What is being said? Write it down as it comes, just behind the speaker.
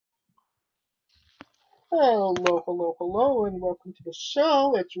Hello, hello, hello, and welcome to the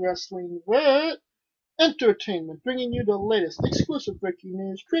show. It's Wrestling with Entertainment, bringing you the latest exclusive breaking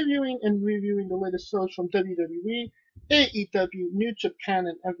news, previewing and reviewing the latest shows from WWE, AEW, New Japan,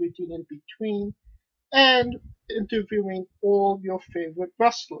 and everything in between, and interviewing all your favorite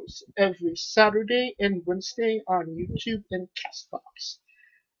wrestlers every Saturday and Wednesday on YouTube and Castbox.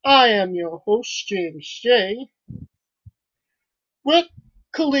 I am your host, James J. with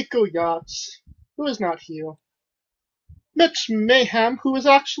Coleco Yachts, who is not here. Mitch Mayhem, who is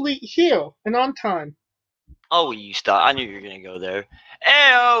actually here and on time. Oh, you stop. I knew you were going to go there.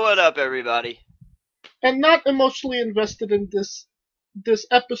 Hey, what up, everybody? And not emotionally invested in this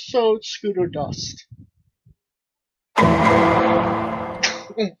episode, Scooter Dust.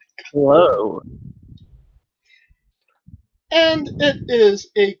 Hello. And it is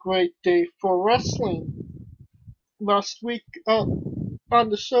a great day for wrestling. Last week on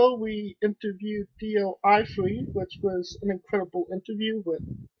the show, we interviewed Theo Ivory, which was an incredible interview with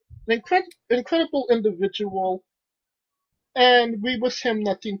an incredible individual, and we wish him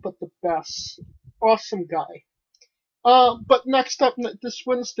nothing but the best. Awesome guy. But next up this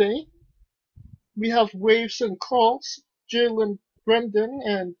Wednesday, we have Waves and Calls, Jalen Brendan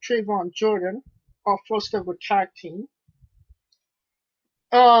and Trayvon Jordan, our first ever tag team.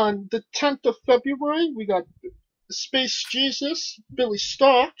 On the 10th of February, we got Space Jesus, Billy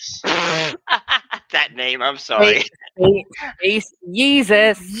Starks. That name, I'm sorry. Space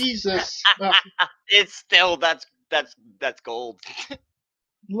Jesus. Jesus. It's still, that's gold.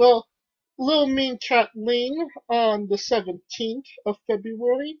 Lil Mean Kathleen on the 17th of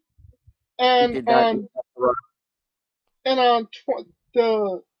February. And on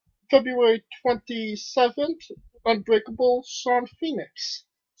the February 27th, Unbreakable Sean Phoenix.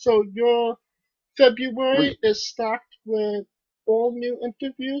 So your February is stacked with all new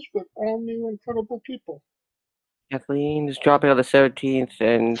interviews with all new incredible people. Kathleen is dropping on the 17th,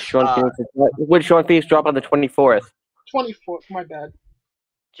 and Sean Phoenix. Would Sean Phoenix drop on the 24th? 24th, my bad.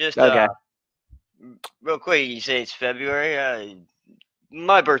 Just okay. Real quick, you say it's February.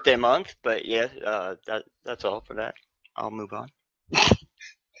 My birthday month, but yeah, that's all for that. I'll move on.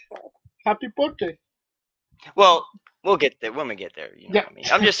 Happy birthday. Well, we'll get there when we get there. You know what I mean?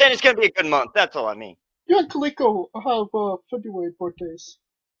 I'm just saying it's gonna be a good month. That's all I mean. You and Kaliko have February birthdays.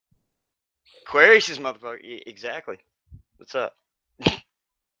 Aquarius' motherfucker. Exactly. What's up?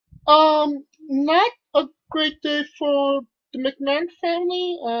 Not a great day for the McMahon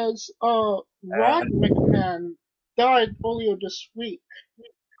family, as Rod McMahon died earlier this week.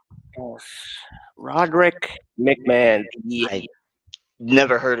 Yes. Roderick McMahon. I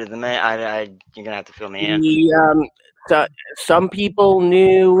never heard of the man. You're gonna have to fill me in. Some people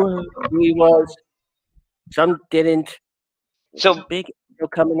knew who he was. Some didn't. So big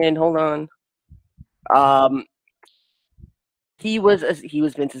coming in. Hold on. He was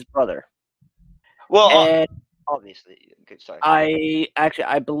Vince's brother. Well, and obviously, sorry.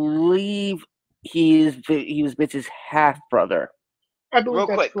 I believe he was Vince's half brother. I believe Real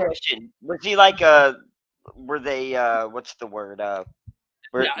that's quick correct. question: was he like were they what's the word?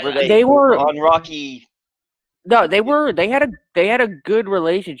 Were they were on Rocky? No, they were. They had a good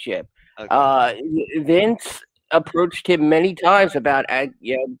relationship. Okay. Vince approached him many times about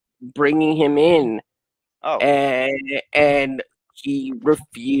bringing him in. Oh. And he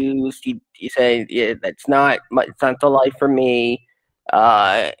refused. He said, "Yeah, it's not the life for me."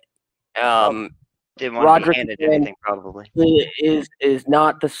 Didn't want Roderick to be handed anything, probably. Is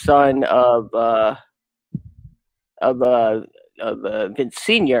not the son of Vince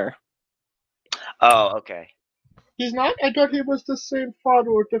Senior. Oh, okay. He's not? I thought he was the same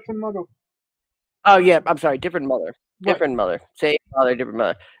father or different mother. Oh yeah, I'm sorry, different mother. Right. Different mother. Same father, different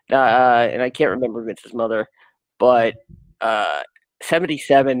mother. And I can't remember Vince's mother, but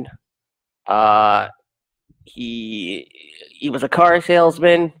 77. He was a car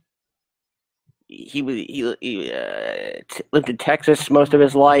salesman. He lived in Texas most of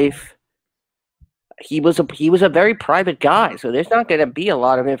his life. He was a very private guy, so there's not going to be a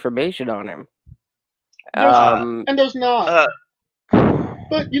lot of information on him. And there's not.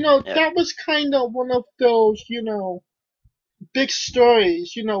 But that was kind of one of those big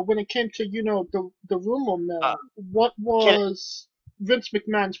stories. When it came to the rumor mill. What was Vince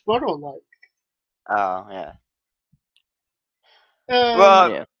McMahon's brother like? Oh yeah.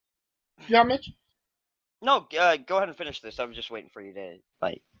 Yeah. Yeah, Mitch? No, go ahead and finish this. I was just waiting for you to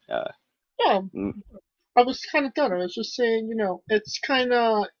Yeah, I was kind of done. I was just saying, it's kind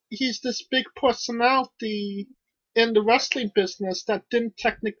of he's this big personality in the wrestling business that didn't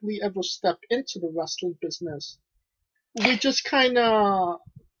technically ever step into the wrestling business. We just kind of,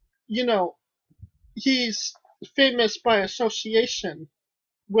 he's famous by association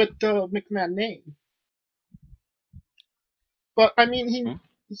with the McMahon name. But I mean,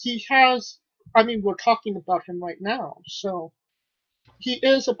 he has. I mean, we're talking about him right now, so he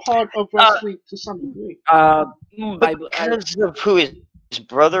is a part of wrestling to some degree. Because of who his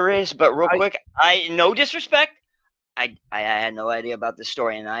brother is, but real quick, no disrespect, I had no idea about this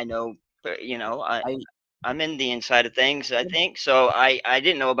story, and I know, I'm in the inside of things, I think, so I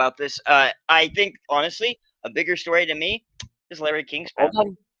didn't know about this. I think, honestly, a bigger story to me is Larry King's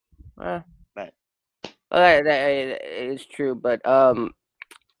passing. But But that is true, but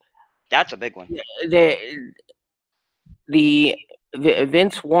that's a big one. The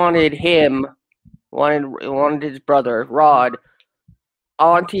Vince wanted his brother Rod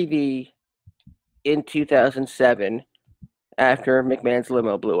on TV in 2007 after McMahon's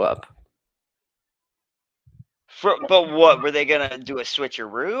limo blew up. But what were they gonna do, a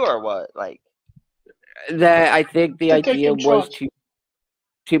switcheroo or what? Like that, I think the idea was charge.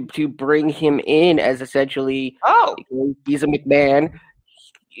 to bring him in as essentially. Oh, he's a McMahon.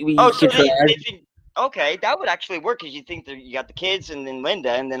 So they think, okay, that would actually work, because you think that you got the kids and then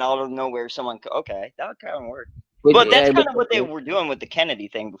Linda, and then out of nowhere someone. Okay, that would kind of work. But that's kind of what they were doing with the Kennedy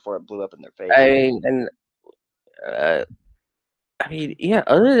thing before it blew up in their face. I mean, yeah.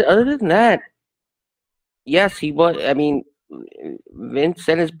 Other than that, yes, he was. I mean, Vince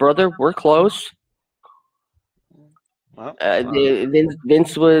and his brother were close.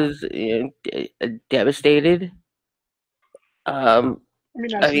 Vince was devastated. I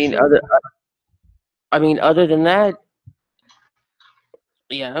mean, other than that,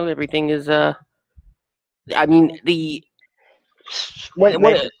 yeah, everything is. I mean, yeah.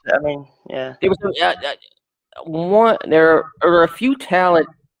 There was there are a few talent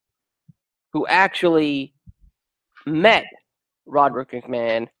who actually met Roderick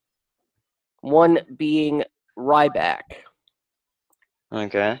McMahon. One being Ryback.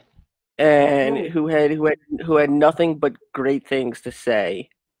 Okay. And who had nothing but great things to say.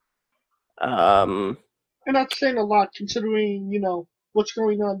 And that's saying a lot, considering what's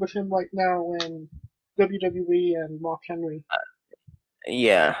going on with him right now in WWE and Mark Henry.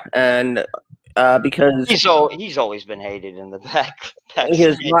 Yeah, and because he's always been hated in the back.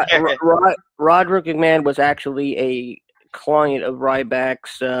 Because Roderick McMahon was actually a client of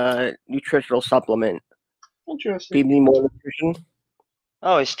Ryback's nutritional supplement. Interesting. Give me more nutrition.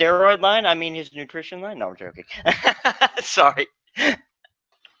 Oh, his steroid line? I mean, his nutrition line? No, I'm joking. Sorry.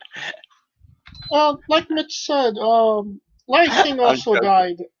 Like Mitch said, Larry King also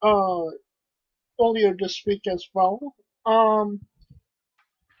died earlier this week as well. A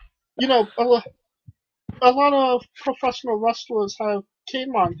lot of professional wrestlers have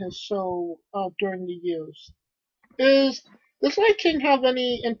came on his show during the years. Does Larry King have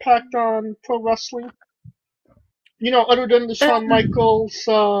any impact on pro wrestling? Other than the Shawn Michaels,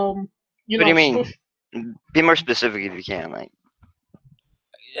 What do you mean? Be more specific if you can. Like,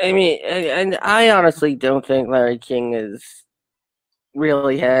 I mean, and I honestly don't think Larry King has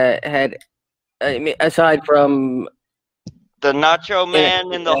really had. I mean, aside from the Nacho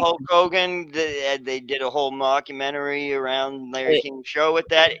Man and the Hulk Hogan, they did a whole mockumentary around Larry King's show with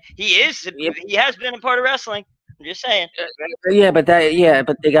that. He has been a part of wrestling. I'm just saying. Yeah, but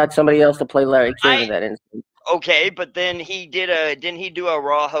they got somebody else to play Larry King in that instance. Okay, but then didn't he do a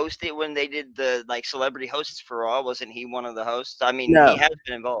Raw host when they did the celebrity hosts for Raw? Wasn't he one of the hosts? I mean, he has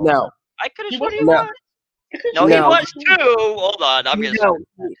been involved. No, I could have sworn he was. No, he was too. Hold on, I'm gonna.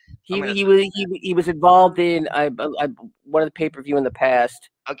 He was involved in one of the pay-per-view in the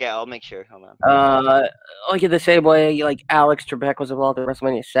past. Okay, I'll make sure. Hold on. Like in the same way, like Alex Trebek was involved in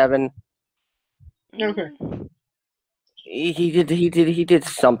WrestleMania 7. Okay. He did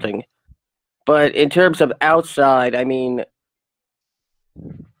something, but in terms of outside, I mean,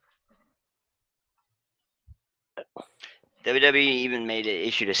 WWE even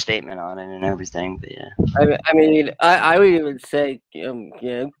issued a statement on it and everything, but yeah. I mean, I would even say,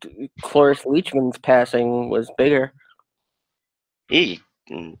 Cloris Leachman's passing was bigger.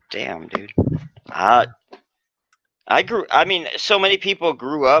 Damn, dude. So many people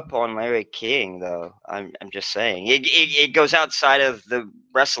grew up on Larry King, though. I'm just saying, it goes outside of the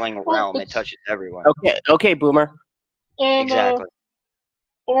wrestling realm. It touches everyone. Okay, Boomer. And, exactly.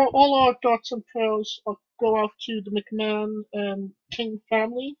 All our thoughts and prayers go out to the McMahon and King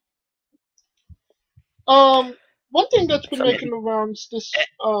family. One thing that's been making the rounds this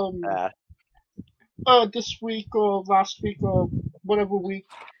week or last week or whatever week,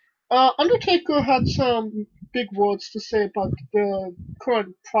 Undertaker had some big words to say about the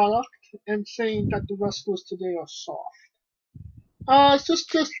current product and saying that the wrestlers today are soft. Is this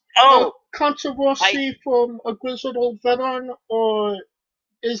just Oh, controversy from a grizzled old veteran, or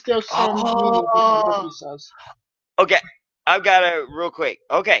is there some meaning behind what oh, he says? okay. I've got it real quick.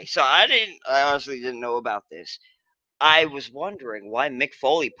 Okay, so I honestly didn't know about this. I was wondering why Mick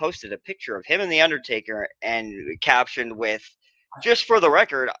Foley posted a picture of him and the Undertaker and captioned with, "Just for the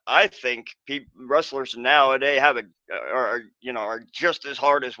record, I think wrestlers nowadays are just as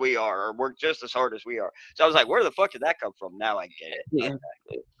hard as we are, or work just as hard as we are." So I was like, "Where the fuck did that come from?" Now I get it. Yeah.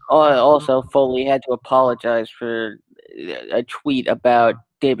 Okay. Also, Foley had to apologize for a tweet about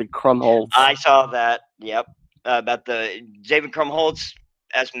David Krumholtz. I saw that. Yep, about the David Krumholtz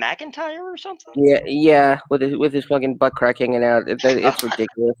as McIntyre or something. Yeah, with his fucking butt crack hanging out. It's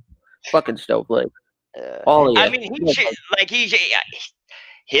ridiculous. Fucking snowflake. All of you. I mean,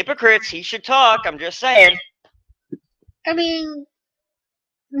 hypocrites. He should talk. I'm just saying. I mean,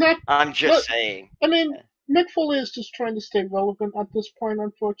 not. I'm just saying. I mean, Mick Foley is just trying to stay relevant at this point,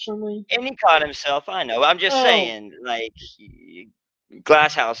 unfortunately. And he caught himself. I know. I'm just saying, like,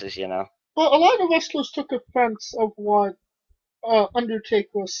 glass houses, you know. But a lot of wrestlers took offense of what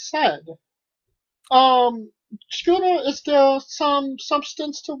Undertaker said. Scooter, is there some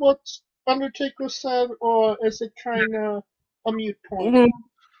substance to what Undertaker said, or is it kind of a mute point?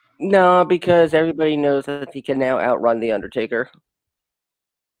 No, because everybody knows that he can now outrun the Undertaker.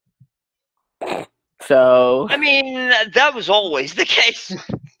 So I mean, that was always the case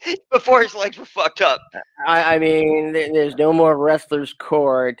before his legs were fucked up. I mean, there's no more wrestler's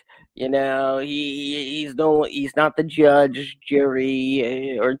court. You know, he's not the judge,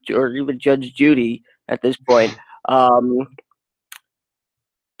 jury, or even Judge Judy at this point. But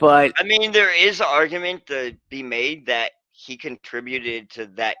I mean, there is an argument to be made that he contributed to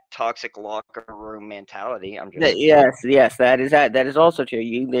that toxic locker room mentality. yes, that is also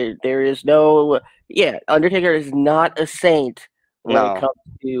true. There is no Undertaker is not a saint when it comes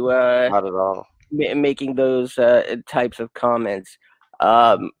to not at all making those types of comments.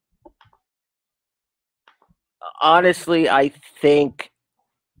 Honestly, I think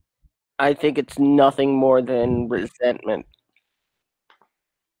it's nothing more than resentment.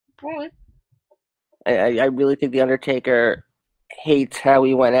 Right. I really think the Undertaker hates how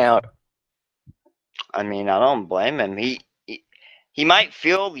he went out. I mean, I don't blame him. He might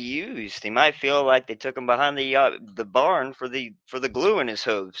feel used. He might feel like they took him behind the barn for the glue in his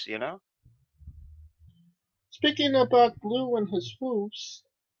hooves. You know. Speaking about glue in his hooves,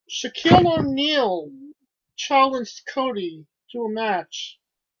 Shaquille O'Neal challenged Cody to a match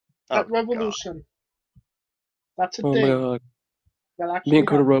at Revolution. God. That's a thing. My God. That actually Me and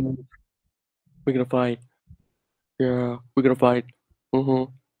Cody happened. Rhodes, we're gonna fight. Yeah, we're gonna fight.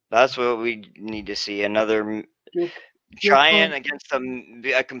 That's what we need to see. Another giant against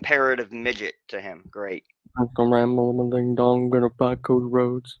a comparative midget to him. Great. I'm gonna ramble my ding dong. Gonna fight Cody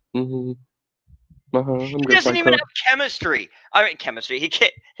Rhodes. I'm He doesn't even have chemistry. I mean, chemistry. He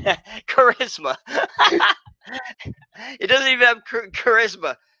can't charisma. He doesn't even have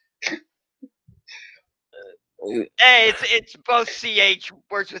charisma. Hey, it's both CH.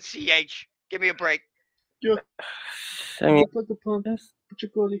 Works with CH. Give me a break. You're I like a punk, but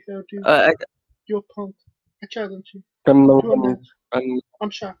you're curly hair, dude. You're a punk. I challenge you. I'm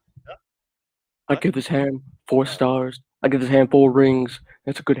Shaq. I give this ham 4 stars. I give this ham 4 rings.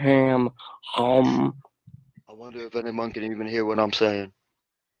 That's a good ham. I wonder if anyone can even hear what I'm saying.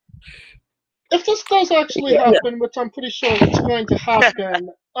 If this does actually happen, which I'm pretty sure it's going to happen,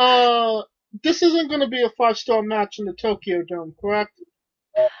 this isn't going to be a 5-star match in the Tokyo Dome, correct?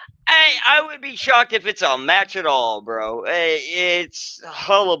 Hey, I would be shocked if it's a match at all, bro. Hey, it's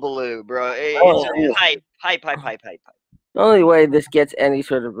hullabaloo, bro. It's hype. The only way this gets any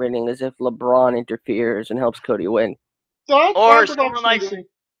sort of rating is if LeBron interferes and helps Cody win. Or someone like,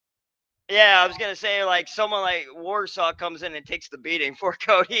 I was gonna say like someone like Warsaw comes in and takes the beating for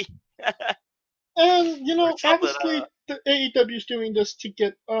Cody. And obviously the AEW is doing this to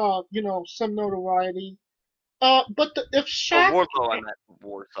get some notoriety. But if Shaq,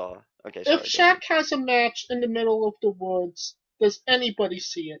 Warsaw. Okay, sorry. If Shaq has a match in the middle of the woods, does anybody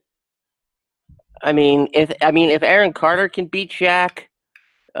see it? I mean, if Aaron Carter can beat Shaq,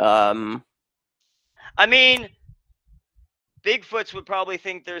 I mean, Bigfoots would probably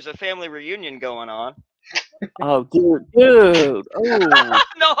think there's a family reunion going on. Oh, dude! Oh.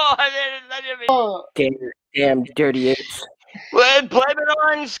 No, I didn't mean. Damn dirty apes. Well, blame it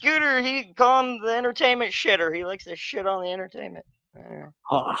on Scooter. He called him the entertainment shitter. He likes to shit on the entertainment.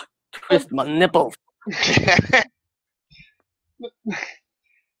 Oh, twist my nipples.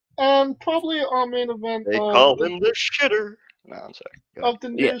 And probably our main event. They call him the shitter. No, I'm sorry. Of the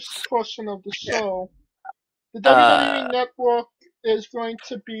news portion of the show. The WWE Network is going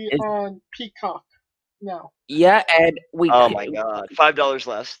to be on Peacock now. Yeah, and Oh my God, $5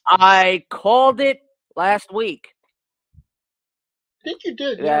 less. I called it last week. I think you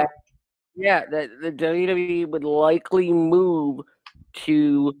did, yeah. Yeah, the WWE would likely move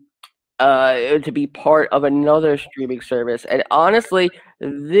to be part of another streaming service. And honestly,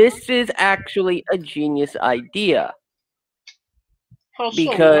 this is actually a genius idea. How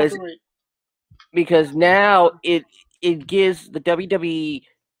so? Because now it gives the WWE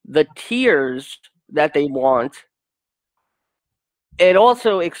the tiers that they want. It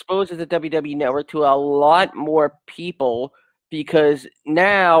also exposes the WWE Network to a lot more people because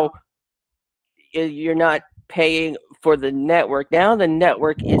now you're not paying for the network. Now the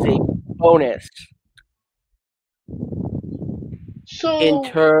network is a bonus.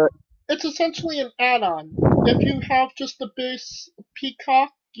 So it's essentially an add-on. If you have just the base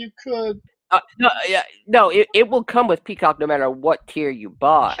Peacock, you could. No, it will come with Peacock no matter what tier you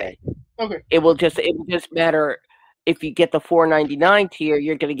buy. Okay. It will just matter if you get the $4.99 tier,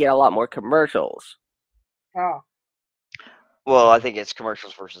 you're going to get a lot more commercials. Ah. Well, I think it's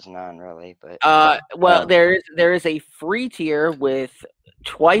commercials versus none, really. But well, there is a free tier with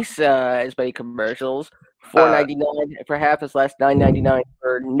twice as many commercials. $4.99 for half as less. $9.99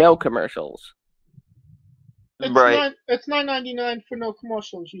 for no commercials. It's $9.99 for no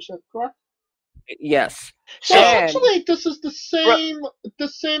commercials. You said correct? Yes. So essentially, this is the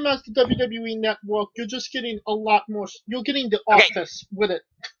same as the WWE Network. You're just getting a lot more. You're getting the Office with it.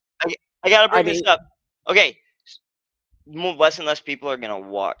 I gotta bring this up. Okay, less and less people are gonna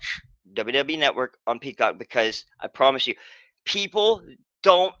watch WWE Network on Peacock because I promise you, people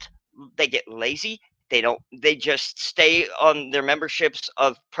don't. They get lazy. They just stay on their memberships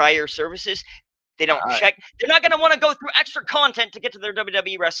of prior services. They don't check. They're not going to want to go through extra content to get to their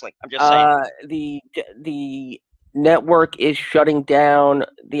WWE wrestling. I'm just saying. The network is shutting down.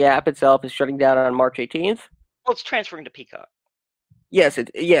 The app itself is shutting down on March 18th. Well, it's transferring to Peacock. Yes,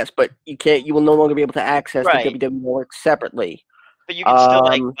 but you can't. You will no longer be able to access the WWE Network separately. But you can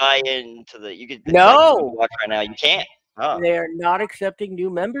still buy into the. You could watch right now. You can't. Oh. They're not accepting new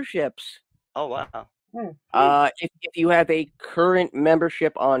memberships. Oh wow. If you have a current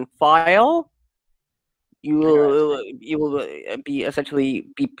membership on file, you will be essentially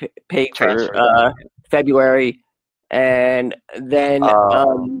be paid for February, and then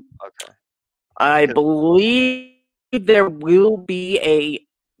I believe there will be a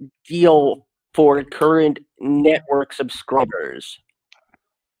deal for current network subscribers.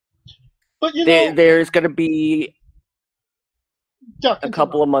 But there's going to be a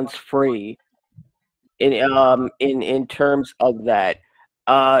couple of months free in terms of that,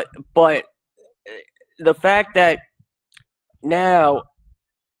 but the fact that now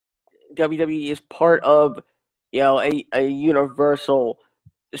WWE is part of a universal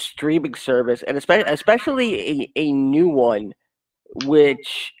streaming service, and especially a new one,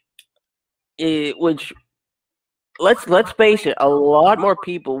 which let's face it, a lot more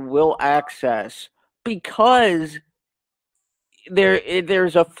people will access because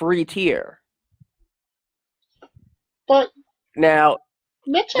there's a free tier. But now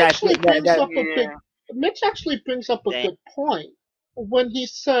Mitch actually brings up a good point when he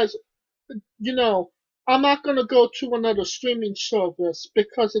says, I'm not going to go to another streaming service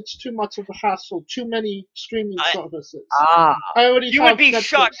because it's too much of a hassle. Too many streaming services. I already you would be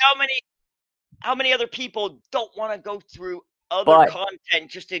shocked how many other people don't want to go through other content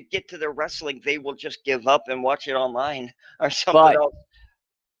just to get to their wrestling. They will just give up and watch it online or something else.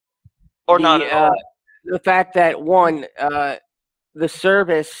 Or not at all. The fact that the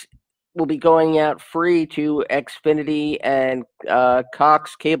service will be going out free to Xfinity and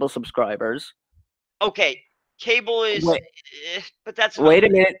Cox cable subscribers. Okay, cable is, but that's wait a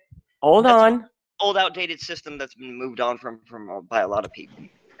minute. Hold on. Old, outdated system that's been moved on from by a lot of people.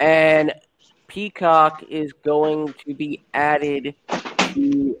 And Peacock is going to be added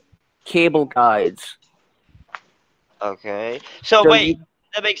to cable guides. Okay, so wait.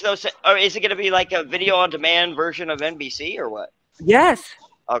 That makes no sense. Or is it going to be like a video-on-demand version of NBC or what? Yes.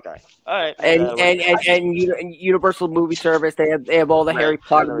 Okay. All right. And Universal Movie Service, they have all the Harry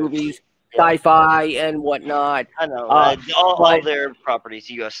Potter movies, sci-fi and whatnot. I know. All their properties,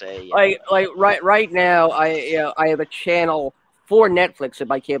 USA. Yeah. Like right now, I have a channel for Netflix in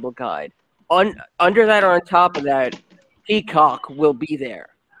my cable guide. Under that or on top of that, Peacock will be there.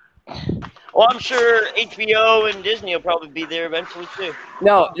 Well, I'm sure HBO and Disney will probably be there eventually too.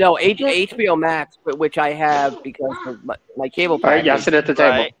 No, HBO Max, which I have because of my cable package. Yeah, sit at the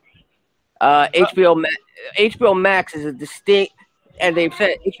table. HBO Max is a distinct, and they've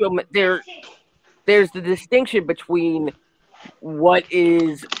said HBO. There's the distinction between what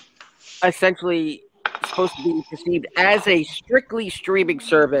is essentially supposed to be perceived as a strictly streaming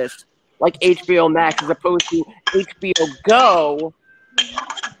service like HBO Max as opposed to HBO Go.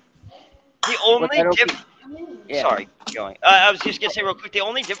 The only difference. Yeah. Sorry, going. I was just gonna say real quick. The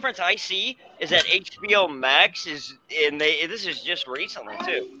only difference I see is that HBO Max is, and this is just recently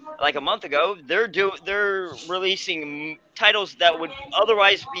too, like a month ago. They're releasing titles that would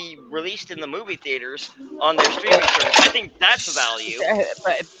otherwise be released in the movie theaters on their streaming service. I think that's a value.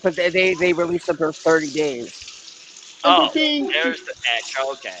 But they released them for 30 days. And there's the edge.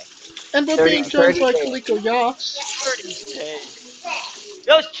 Okay. And they're being judged like Coleco Yachts. 30 days.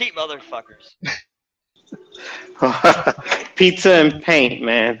 Those cheap motherfuckers. Pizza and paint,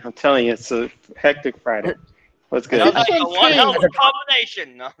 man. I'm telling you, it's a hectic Friday. What's good? One hell of a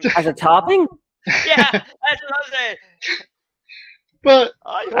combination. As a topping? Yeah, that's what I'm saying. But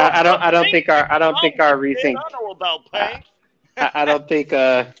I don't think our reason. I know about paint. I don't think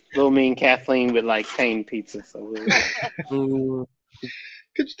Little Mean Kathleen would like pain pizza. So.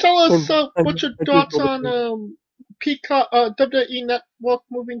 Could you tell us what's your thoughts on Peacock, WWE Network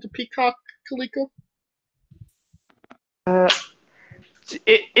moving to Peacock, Coleco?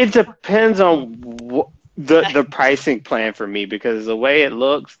 It depends on the pricing plan for me, because the way it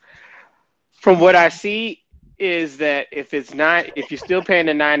looks, from what I see, is that if you're still paying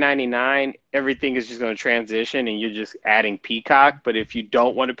the $9.99, everything is just going to transition and you're just adding Peacock. But if you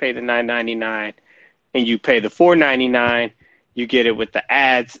don't want to pay the $9.99 and you pay the $4.99, you get it with the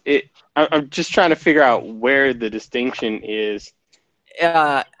ads. I'm just trying to figure out where the distinction is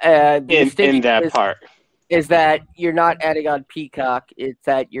in that part. Is that you're not adding on Peacock, it's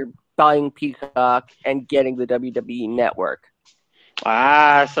that you're buying Peacock and getting the WWE Network.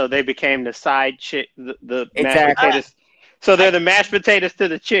 So they became the side chick, the mashed potatoes. So they're the mashed potatoes to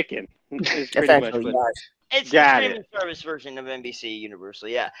the chicken. It's pretty much what it's the streaming service version of NBC Universal.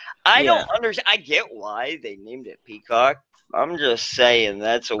 Yeah, I don't understand. I get why they named it Peacock. I'm just saying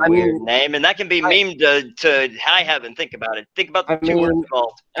that's a weird name, and that can be memed to high heaven. Think about it. Think about the two words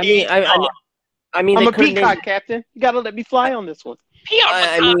involved. I mean, I'm a Peacock captain. You got to let me fly on this one.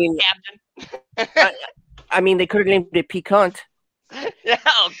 Captain. I mean, they could have named it Peacunt.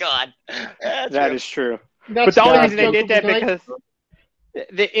 Oh God, that is true. But the only reason they did that because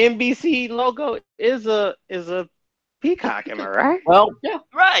the NBC logo is a peacock. Am I right? Well, yeah,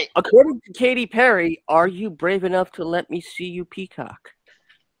 right. According to Katy Perry, are you brave enough to let me see you peacock?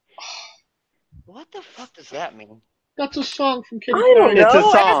 What the fuck does that mean? That's a song from Katy Perry. I don't know. It's a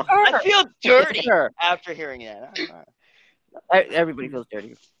song. I feel dirty after hearing that. Everybody feels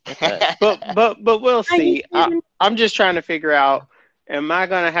dirty. But we'll see. I'm just trying to figure out, am I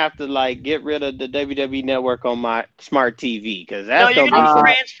gonna have to like get rid of the WWE Network on my smart TV? Because that's you're gonna be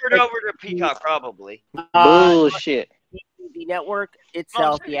transferred over to Peacock probably. Bullshit. The network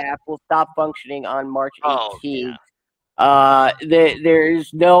itself, the app, will stop functioning on March 18th.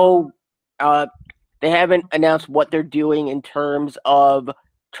 There's no. They haven't announced what they're doing in terms of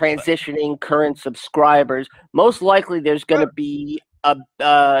transitioning current subscribers. Most likely, there's going to be a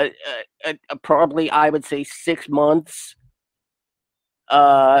probably, I would say, 6 months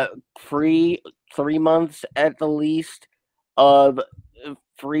free, 3 months at the least of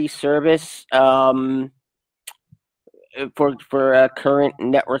free service for current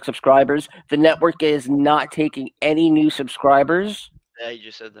network subscribers. The network is not taking any new subscribers. Yeah, you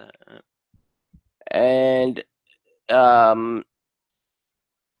just said that. And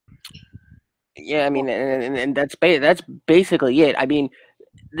yeah, I mean, and that's basically it. I mean,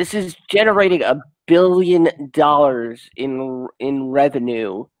 this is generating $1 billion in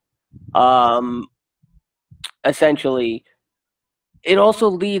revenue. Essentially, it also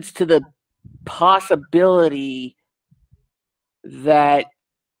leads to the possibility that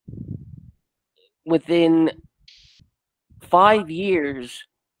within 5 years,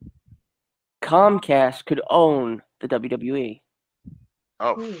 Comcast could own the WWE.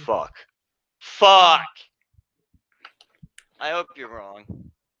 Oh, fuck. Fuck! I hope you're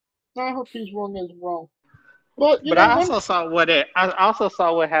wrong. I hope he's wrong as well. But I also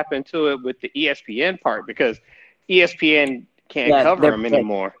saw what happened to it with the ESPN part, because ESPN can't cover them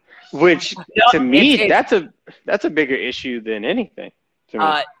anymore. Which to me, that's a bigger issue than anything. To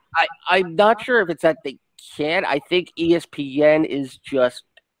me. I'm not sure if it's that they can. I think ESPN is just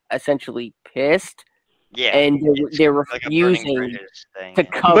essentially pissed. Yeah, and they're refusing to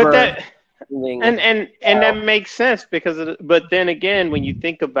cover. But that, and that makes sense because, but then again, when you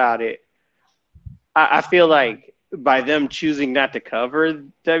think about it, I feel like by them choosing not to cover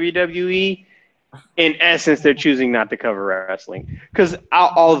WWE, in essence, they're choosing not to cover wrestling. Because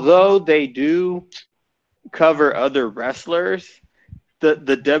although they do cover other wrestlers, the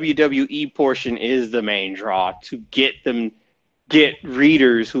WWE portion is the main draw to get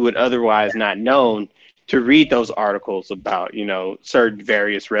readers who would otherwise not known to read those articles about, certain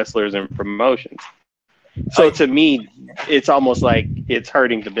various wrestlers and promotions. So to me, it's almost like it's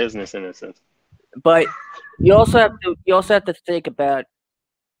hurting the business in a sense. But you also have to think about,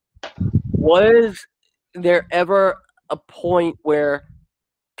 was there ever a point where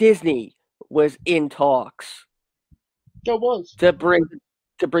Disney was in talks There was. to bring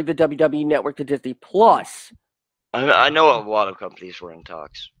the WWE Network to Disney Plus? I know a lot of companies were in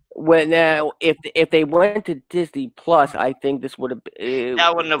talks. When now, if they went to Disney Plus, I think this would have.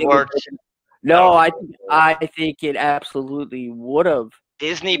 That wouldn't have worked. No, I think it absolutely would have.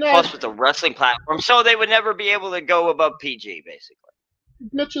 Disney Plus was a wrestling platform, so they would never be able to go above PG, basically.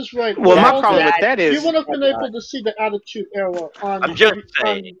 Mitch is right. Well, my problem with that is you would have been able to see the Attitude Era on, I'm just on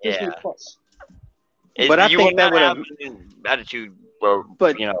saying, Disney Plus. But I think that would have Attitude, well,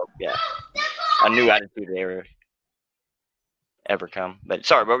 but a new Attitude Era ever come. But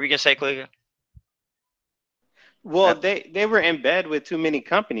sorry, what were you gonna say, Kluge? Well, they were in bed with too many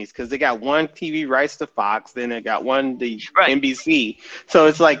companies because they got one TV rights to Fox, then they got one to NBC. So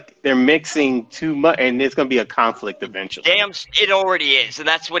it's like they're mixing too much, and it's going to be a conflict eventually. Damn, it already is, and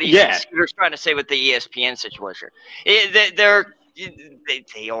that's what he's trying to say with the ESPN situation. They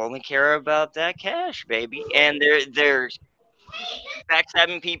only care about that cash, baby, and they're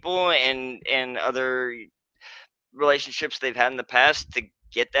backstabbing people and other relationships they've had in the past to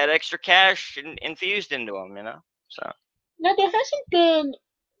get that extra cash infused into them, So now there hasn't been,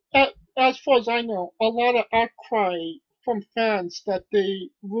 as far as I know, a lot of outcry from fans that they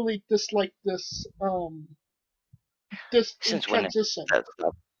really dislike this transition.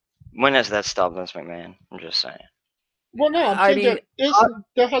 When has that stopped, Vince McMahon? I'm just saying. Well, no, I'm saying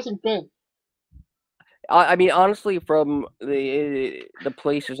there hasn't been. I mean, honestly, from the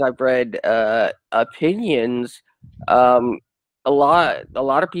places I've read opinions, a lot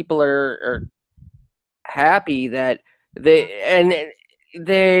of people are happy that they're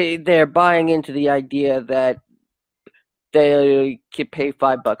buying into the idea that they could pay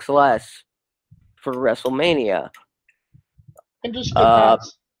 $5 less for WrestleMania. And just get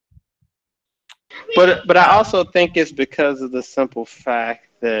pass. But I also think it's because of the simple fact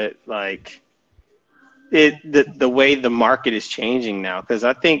that the way the market is changing now. Because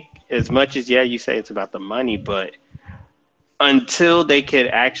I think as much as you say it's about the money, but until they could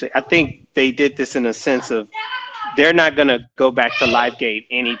actually, I think they did this in a sense of they're not going to go back to Livegate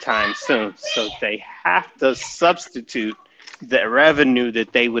anytime soon. So they have to substitute the revenue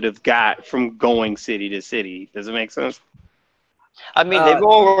that they would have got from going city to city. Does it make sense? I mean, they've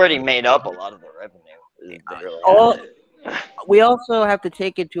already made up a lot of the revenue. We also have to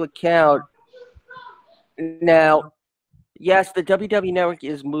take into account now, yes, the WWE Network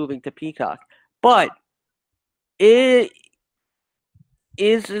is moving to Peacock, but are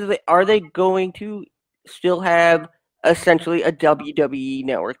they going to still have essentially a WWE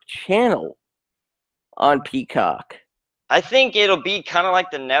Network channel on Peacock? I think it'll be kind of like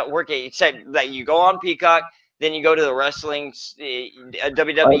the network. It said that you go on Peacock, then you go to the wrestling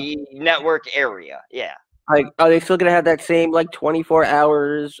WWE Network area. Yeah. Are they still going to have that same 24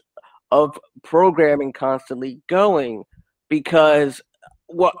 hours of programming constantly going? Because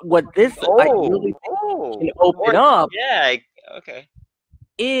what this really can open up,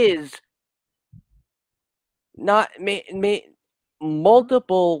 is not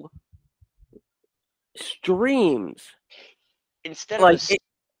multiple streams instead of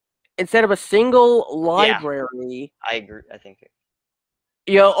a single library. I agree. I think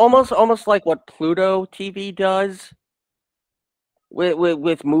almost like what Pluto TV does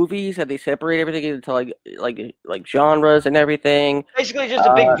with movies, and they separate everything into like genres and everything. Basically, just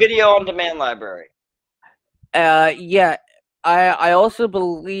a big video on demand library. I also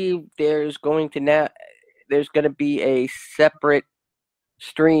believe there's going to be a separate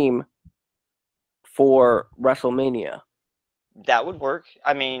stream for WrestleMania. That would work.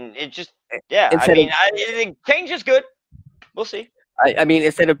 I mean, change is good. We'll see. I mean,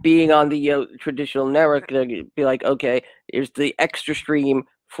 instead of being on the traditional network, they'll be like, okay, here's the extra stream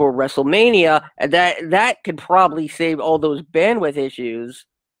for WrestleMania, and that could probably save all those bandwidth issues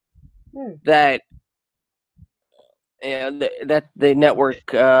that that the network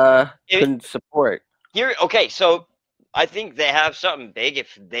couldn't support. So I think they have something big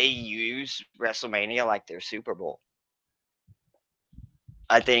if they use WrestleMania like their Super Bowl.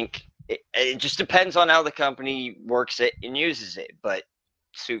 I think it just depends on how the company works it and uses it, but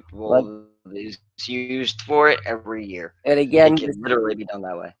Super Bowl is used for it every year. And again, it can literally be done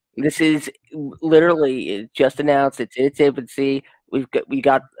that way. This is literally just announced. It's in its infancy. We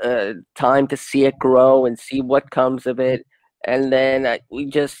got time to see it grow and see what comes of it, and then we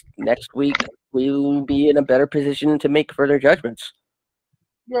just next week we will be in a better position to make further judgments.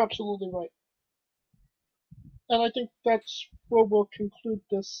 You're absolutely right, and I think that's where we'll conclude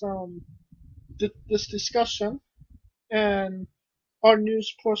this this discussion and our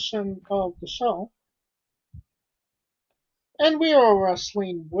news portion of the show. And we are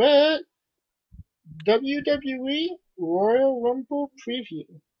wrestling with WWE Royal Rumble preview.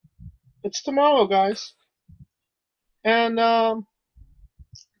 It's tomorrow, guys. And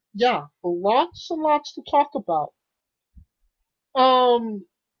yeah, lots and lots to talk about. Um,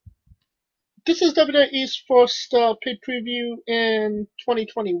 this is WWE's first pay preview in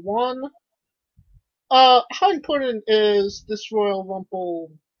 2021. How important is this Royal Rumble?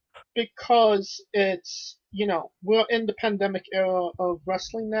 Because it's, we're in the pandemic era of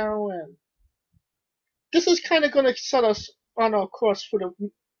wrestling now, and this is kind of going to set us on our course for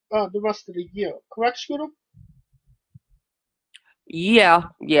the rest of the year. Correct, Scooter? Yeah,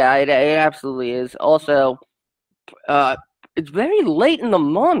 it absolutely is. Also, it's very late in the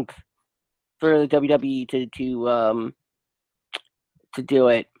month for the WWE to do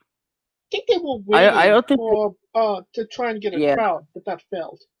it. I think they were waiting I don't think for to try and get a crowd, but that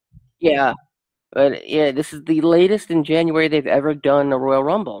failed. Yeah, but yeah, this is the latest in January they've ever done a Royal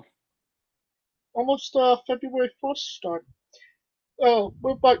Rumble. Almost February 1st start.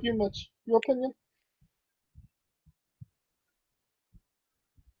 What about you, Mitch? Your opinion?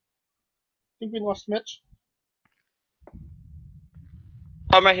 I think we lost Mitch.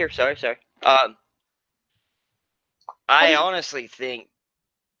 I'm right here. Sorry. I honestly think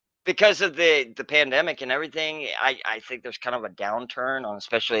because of the pandemic and everything, I think there's kind of a downturn on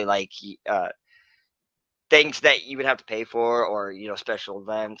especially like things that you would have to pay for, or special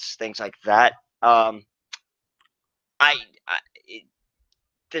events, things like that.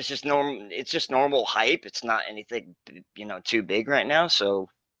 There's just normal. It's just normal hype. It's not anything too big right now, so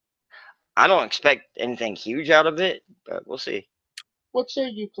I don't expect anything huge out of it, but we'll see. What say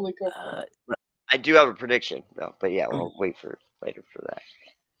you, Kaliko? I do have a prediction though, but yeah, we'll wait for later for that.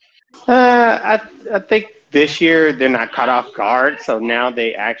 I think this year they're not caught off guard, so now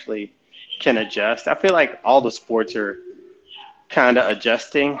they actually can adjust. I feel like all the sports are kind of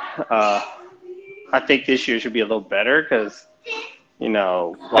adjusting. I think this year should be a little better because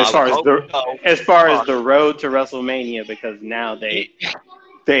as far as the road to WrestleMania, because now they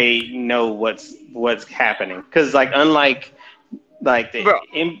know what's happening. Because unlike the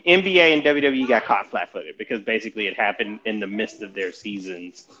NBA and WWE got caught flat-footed because basically it happened in the midst of their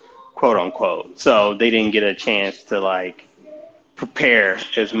seasons, quote unquote. So they didn't get a chance to prepare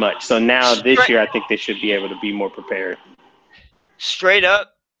as much. So now this year, I think they should be able to be more prepared. Straight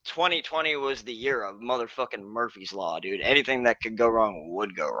up, 2020 was the year of motherfucking Murphy's Law, dude. Anything that could go wrong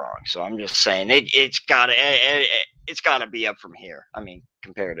would go wrong. So I'm just saying it's gotta be up from here. I mean,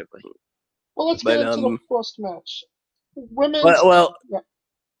 comparatively. Well, let's get into the first match. Women's. I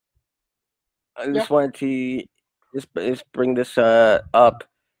just wanted to just bring this up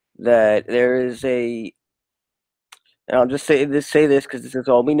that there is and I'll just say this because this is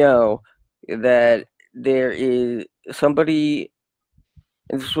all we know, that there is somebody,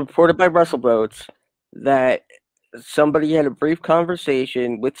 and it's reported by WrestleBoats, that somebody had a brief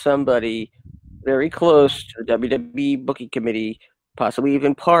conversation with somebody very close to the WWE booking committee, possibly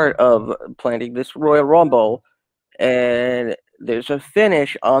even part of planning this Royal Rumble, and there's a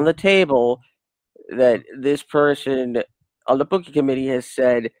finish on the table that this person on the booking committee has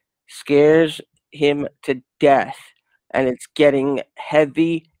said scares him to death, and it's getting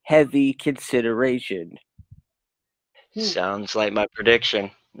heavy consideration. Sounds like my prediction.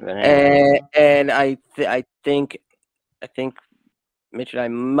 And I think Mitch and I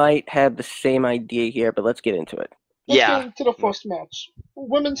might have the same idea here, but let's get into it. Let's get into the first match.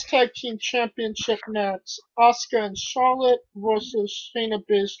 Women's Tag Team Championship match. Asuka and Charlotte versus Shayna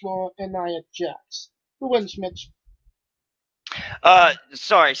Baszler and Nia Jax. Who wins, Mitch?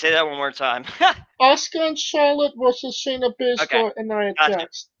 Sorry, say that one more time. Asuka and Charlotte versus Shayna Baszler and Nia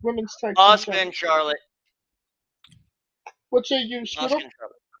Jax. Women's Tag Team Asuka and Charlotte. What say you, Scooter?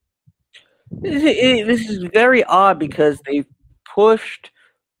 This is very odd because they've pushed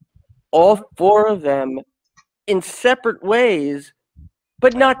all four of them in separate ways,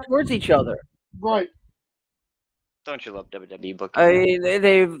 but not towards each other. Right. Don't you love WWE booking?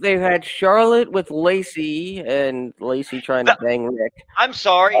 They've had Charlotte with Lacey, and Lacey trying to bang Rick. I'm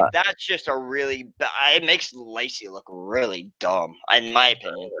sorry, that's just a really it makes Lacey look really dumb, in my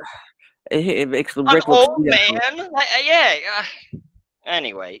opinion. It makes the Rick look old man. Yeah.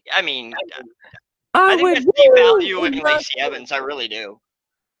 Anyway, I mean, I think went that's woo devaluing Lacey Evans. I really do.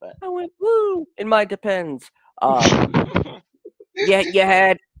 But I went woo in my depends. Yeah,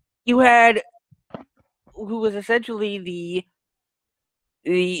 you had who was essentially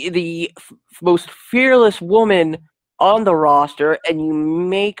the most fearless woman on the roster, and you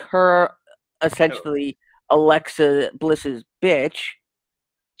make her essentially Alexa Bliss's bitch.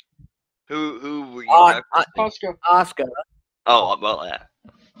 Who were you referencing? Oscar. Oh, well, yeah.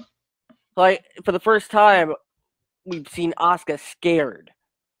 Like, for the first time, we've seen Asuka scared.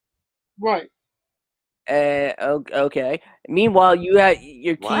 Right. Okay. Meanwhile,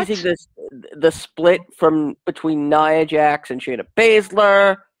 you're teasing the split from between Nia Jax and Shayna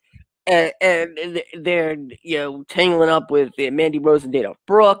Baszler, and they're tangling up with Mandy Rose and Dana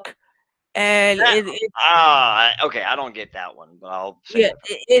Brooke, and okay, I don't get that one, but I'll say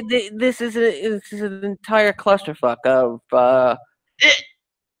this is an entire clusterfuck of So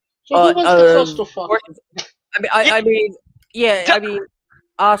who wins the clusterfuck? I mean,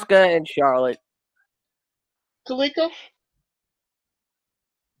 Asuka and Charlotte. Kalika?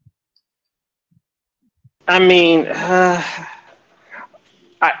 I mean,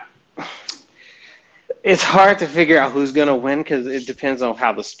 it's hard to figure out who's gonna win because it depends on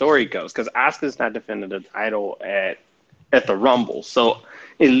how the story goes. Because Asuka's not defending the title at the Rumble, so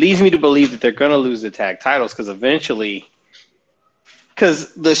it leads me to believe that they're gonna lose the tag titles because eventually.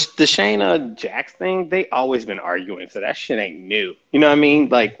 Because the Shayna Jax thing, they always been arguing, so that shit ain't new. You know what I mean?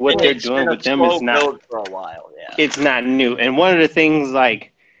 Like what they're doing with them is not for a while. Yeah, it's not new. And one of the things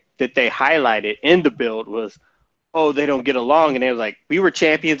like that they highlighted in the build was, oh, they don't get along, and they were like, we were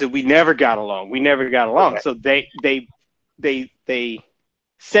champions and we never got along. We never got along. Okay. So they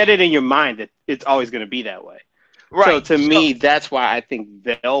set it in your mind that it's always going to be that way. Right. So to me, that's why I think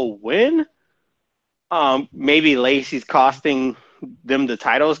they'll win. Maybe Lacey's costing them the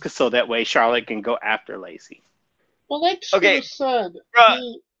titles, so that way Charlotte can go after Lacey. Well, like Scooter said,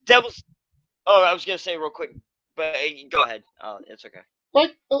 Devil's. Oh, I was gonna say real quick, but go ahead. It's okay.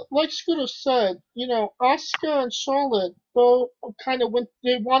 Like Scooter said, Asuka and Charlotte both kind of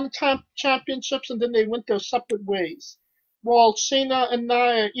they won championships and then they went their separate ways. While Shayna and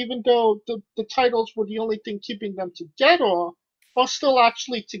Nia, even though the titles were the only thing keeping them together, are still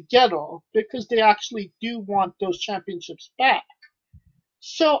actually together because they actually do want those championships back.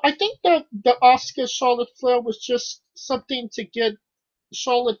 So I think that the Asuka Charlotte Flair was just something to get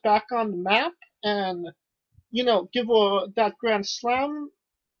Charlotte back on the map and, give her that Grand Slam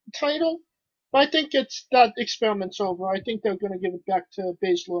title. But I think it's that experiment's over. I think they're going to give it back to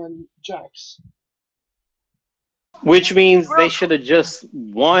Baszler and Jax. Which means they should have just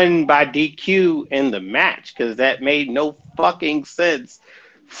won by DQ in the match because that made no fucking sense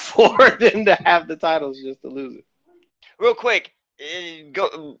for them to have the titles just to lose it. Real quick,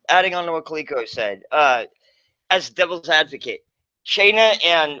 adding on to what Kaliko said, as devil's advocate, Shayna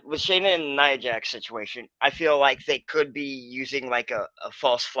and Nia Jax situation, I feel like they could be using like a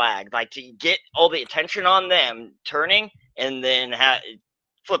false flag, like to get all the attention on them turning and then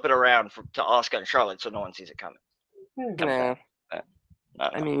flip it around to Asuka and Charlotte so no one sees it coming. No.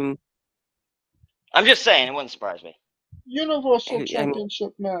 I mean, I'm just saying, it wouldn't surprise me. Universal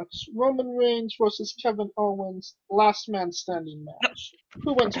Championship match. Roman Reigns versus Kevin Owens. Last man standing match.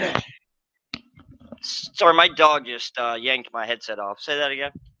 Who wins match? Sorry, my dog just yanked my headset off. Say that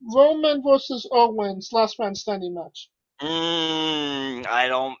again. Roman versus Owens. Last man standing match. I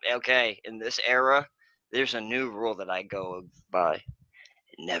don't. Okay, in this era, there's a new rule that I go by.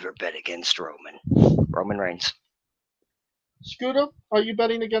 Never bet against Roman. Roman Reigns. Scooter, are you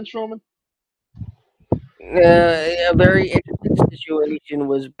betting against Roman? A very interesting situation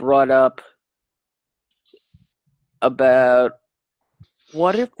was brought up about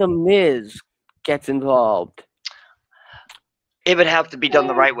what if The Miz gets involved? It would have to be done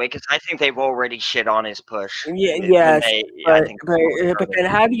the right way because I think they've already shit on his push. Yes, but then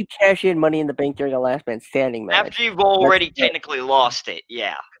how do you cash in Money in the Bank during a last man standing match? After you've already technically lost it,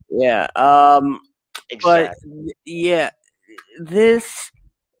 yeah. Yeah. Exactly. But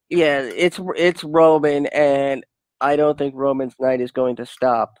it's Roman, and I don't think Roman's night is going to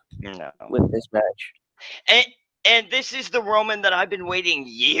stop with this match. And this is the Roman that I've been waiting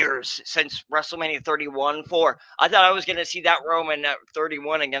years since WrestleMania 31 for. I thought I was going to see that Roman at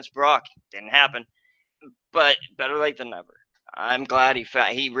 31 against Brock. Didn't happen. But better late than never. I'm glad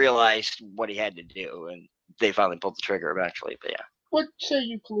he realized what he had to do, and they finally pulled the trigger eventually. But yeah. What say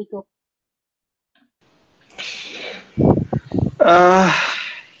you, Kaliko?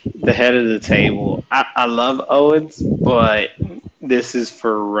 The head of the table. I love Owens, but this is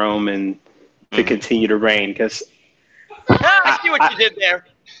for Roman to continue to reign because I see what you did there.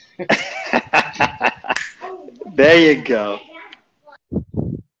 There you go.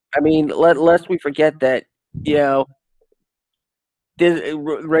 I mean, lest we forget that,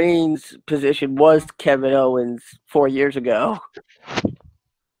 Reigns' position was Kevin Owens 4 years ago.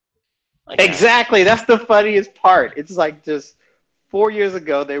 Exactly. That's the funniest part. It's like just 4 years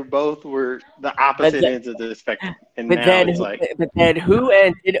ago, they both were the opposite ends of the spectrum, and now it's like. But then, who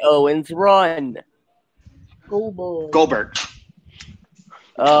ended Owens' run? Goldberg.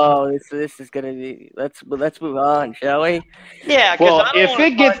 Oh, this is gonna be. Let's move on, shall we? Yeah. Well, I don't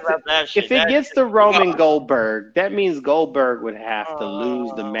if it gets to Roman Goldberg, that means Goldberg would have to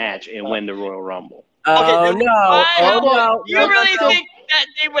lose the match and win the Royal Rumble. Oh no! You really think that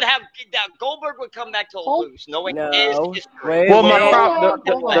they would have that Goldberg would come back to lose, knowing his history? Well,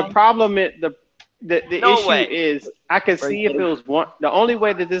 the problem is the issue is I could see if it was one. The only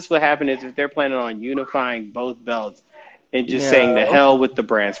way that this would happen is if they're planning on unifying both belts and just saying the hell with the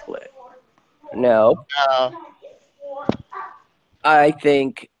brand split. No. I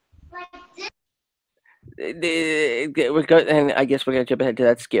think we're going, and I guess we're gonna jump ahead to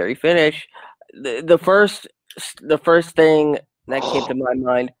that scary finish. The first thing that came to my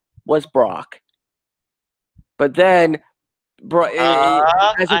mind was Brock, but then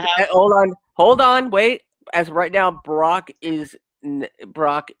hold on, wait. As of right now, Brock is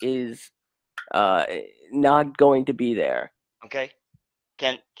not going to be there. Okay.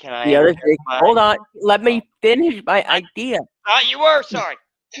 Can I? The other thing. Hold on. Let me finish my idea. You were sorry.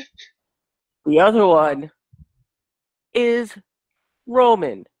 The other one is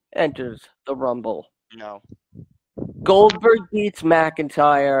Roman enters the Rumble. No. Goldberg beats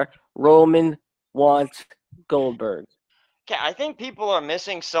McIntyre. Roman wants Goldberg. Okay, I think people are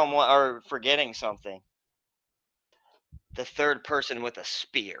missing someone or forgetting something. The third person with a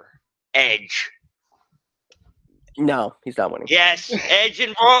spear, Edge. No, he's not winning. Yes, Edge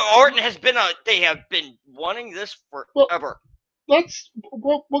and Orton they have been wanting this forever.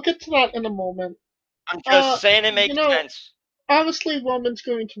 We'll get to that in a moment. I'm just saying it makes sense. Obviously, Roman's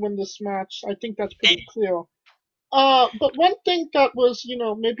going to win this match. I think that's pretty clear. But one thing that was,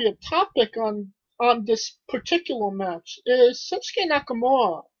 maybe a topic on this particular match is Shinsuke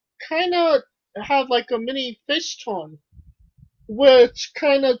Nakamura kind of had like a mini face turn, which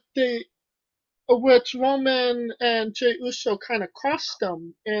Roman and Jey Uso kind of cost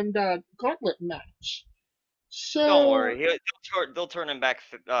them in that gauntlet match. So don't worry, they'll turn him back.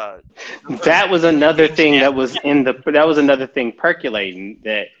 That was another thing that was another thing percolating,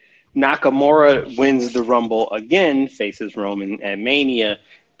 that Nakamura wins the Rumble again, faces Roman at Mania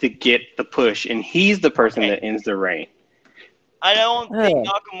to get the push, and he's the person that ends the reign. I don't think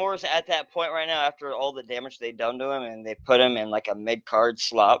Nakamura's at that point right now after all the damage they've done to him and they put him in like a mid-card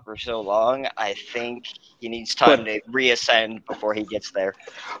slot for so long. I think he needs time to reascend before he gets there.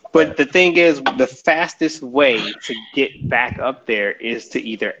 But the thing is, the fastest way to get back up there is to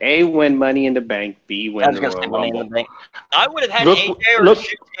either A, win Money in the Bank, B, win the Royal Money Rumble. In the Bank. I would have had AJ or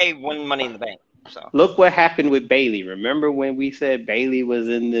Shinsuke win Money in the Bank. So. Look what happened with Bayley. Remember when we said Bayley was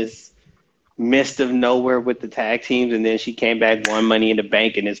in this mist of nowhere with the tag teams, and then she came back, won Money in the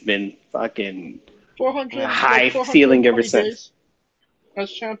Bank, and it's been fucking high ceiling ever since.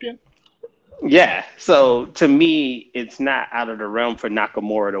 As champion? Yeah. So to me, it's not out of the realm for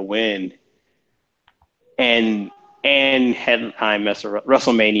Nakamura to win and headline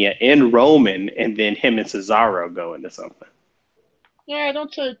WrestleMania in Roman, and then him and Cesaro go into something. Yeah, I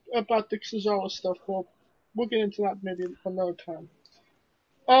don't say about the Cesaro stuff. We'll get into that maybe another time.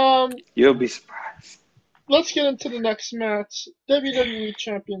 You'll be surprised. Let's get into the next match. WWE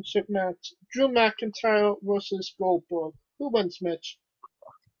Championship match. Drew McIntyre versus Goldberg. Who wins, Mitch?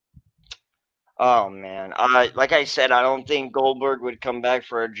 Oh, man. Like I said, I don't think Goldberg would come back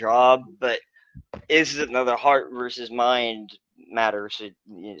for a job, but this is another heart versus mind matter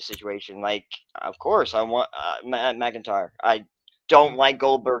situation. Like, of course, I want McIntyre. I don't like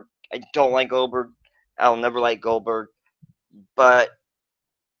Goldberg. I'll never like Goldberg. But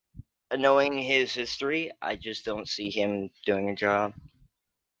knowing his history, I just don't see him doing a job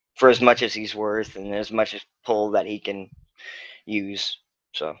for as much as he's worth and as much as pull that he can use.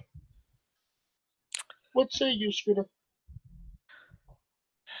 So, what say you, Scooter?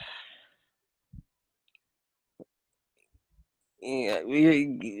 Yeah,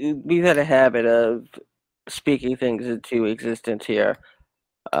 we've had a habit of speaking things into existence here,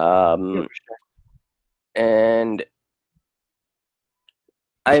 and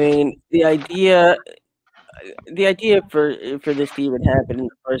I mean the idea for this to even happen in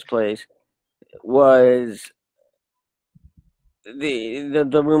the first place was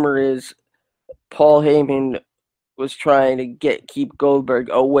the rumor is Paul Heyman was trying to keep Goldberg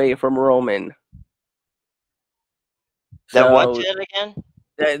away from Roman. That what did again?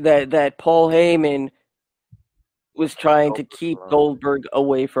 That Paul Heyman was trying to keep Goldberg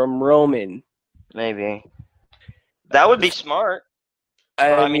away from Roman. Maybe. That would be smart.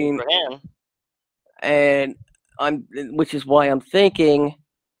 I mean for him. And which is why I'm thinking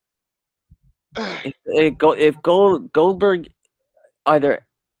if Goldberg either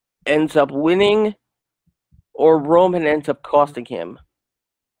ends up winning or Roman ends up costing him.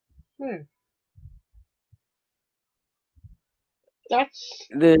 That's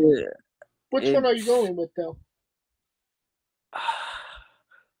which one are you going with, though?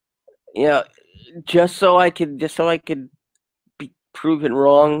 Yeah, just so I could be proven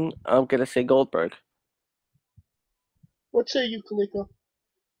wrong, I'm gonna say Goldberg. What say you, Kaliko?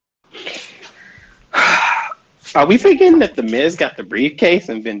 Are we thinking that the Miz got the briefcase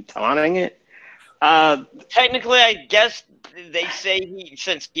and been taunting it? Technically, I guess they say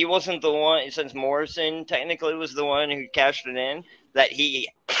since he wasn't the one, since Morrison technically was the one who cashed it in, that he,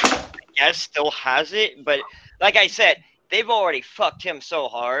 I guess, still has it. But like I said, they've already fucked him so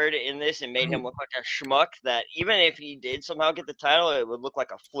hard in this and made him look like a schmuck that even if he did somehow get the title, it would look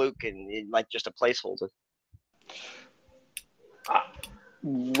like a fluke and like just a placeholder.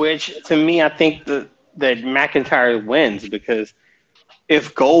 Which, to me, I think that McIntyre wins because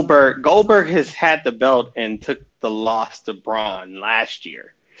if Goldberg has had the belt and took the loss to Braun last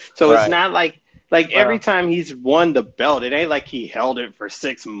year. So It's not like every time he's won the belt, it ain't like he held it for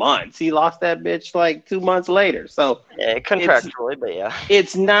 6 months. He lost that bitch like 2 months later. So yeah, contractually, but yeah.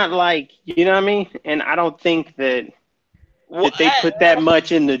 It's not like, you know what I mean? And I don't think that they put that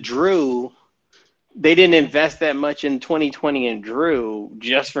much into Drew. They didn't invest that much in 2020 in Drew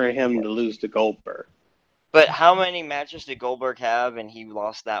just for him to lose to Goldberg. But how many matches did Goldberg have and he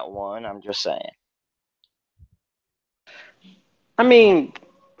lost that one? I'm just saying. I mean,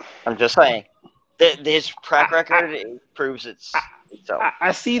 I'm just saying. His track record proves itself.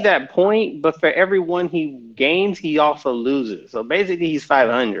 I see that point, but for every one he gains, he also loses. So basically, he's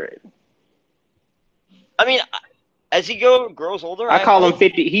 500. I mean, as he grows older, I call him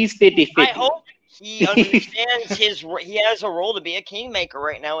 50. He's 50-50. I hope he understands he has a role to be a kingmaker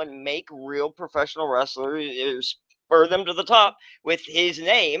right now and make real professional wrestlers, spur them to the top with his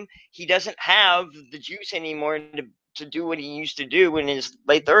name. He doesn't have the juice anymore to do what he used to do in his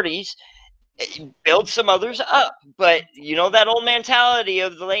late 30s. Build some others up, but you know that old mentality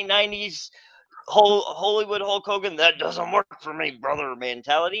of the late 90s Hollywood Hulk Hogan, that doesn't work for me, brother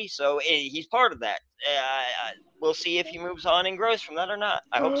mentality. So he's part of that. We'll see if he moves on and grows from that or not.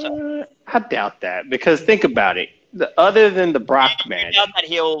 I hope so. I doubt that because think about it. Other than the Brock match, doubt that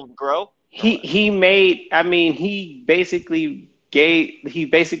he'll grow. He basically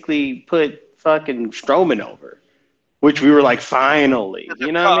put fucking Strowman over, which we were like, finally,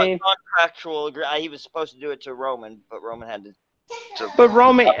 you know what I mean? Contractual, he was supposed to do it to Roman, but Roman had to. But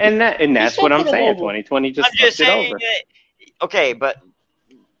Roman, and that's what I'm saying. 2020 just fucked it over. Okay, but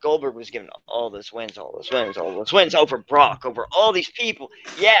Goldberg was given all this wins over Brock, over all these people.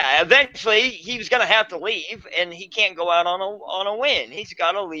 Yeah, eventually he was gonna have to leave, and he can't go out on a win. He's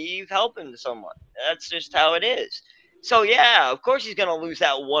got to leave helping someone. That's just how it is. So yeah, of course he's gonna lose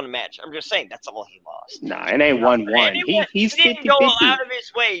that one match. I'm just saying that's all he lost. Nah, it ain't 1-1. He didn't go out of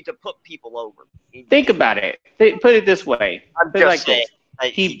his way to put people over. Think about it. Put it this way. I'm just saying.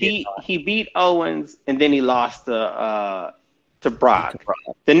 He beat Owens and then he lost to Brock.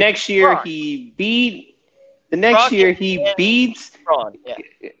 The next year he beats. Braun, yeah.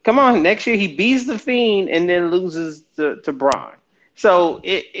 Come on, next year he beats the Fiend and then loses to Braun. So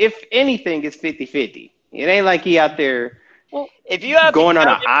if anything, it's 50-50. It ain't like he out there. Well, if you have going on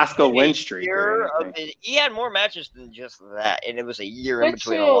an Oscar win streak, he had more matches than just that, and it was a year in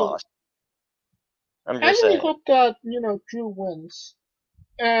between a loss. I'm just saying. I really hope that Drew wins,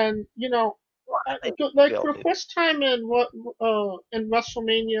 and like for the first time in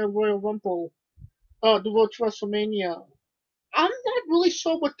WrestleMania Royal Rumble, the Road to WrestleMania, I'm not really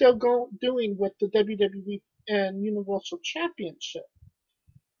sure what they're doing with the WWE and Universal Championship.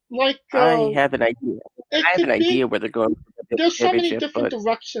 Like I have an idea. I have an idea where they're going. There's so many different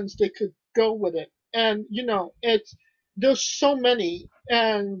directions they could go with it, and there's so many,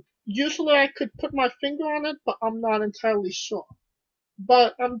 and usually I could put my finger on it, but I'm not entirely sure.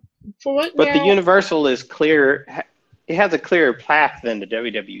 But for right now. But the Universal is clear. It has a clearer path than the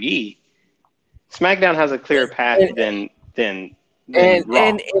WWE. SmackDown has a clearer path than Raw.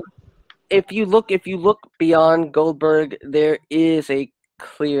 And if you look beyond Goldberg, there is a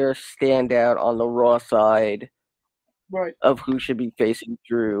clear standout on the Raw side right. of who should be facing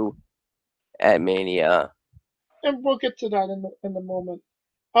Drew at Mania. and we'll get to that in a moment.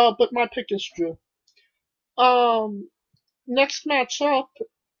 But my pick is Drew. Next match up,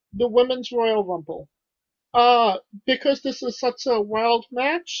 the Women's Royal Rumble. Because this is such a wild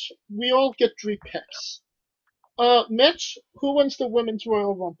match, we all get 3 picks. Mitch, who wins the Women's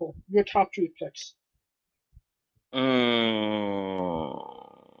Royal Rumble? Your top 3 picks.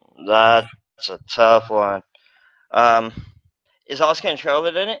 That's a tough one. Is Asuka and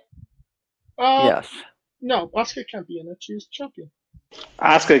Charlotte in it? Yes. No, Asuka can't be in it. She's champion.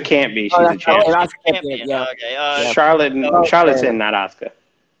 Asuka can't be. She's a champion. Asuka can't be in it, yeah. Okay. Charlotte's in, not Asuka.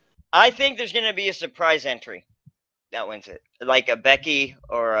 I think there's gonna be a surprise entry that wins it, like a Becky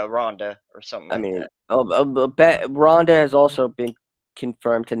or a Ronda or something. I mean, Ronda has also been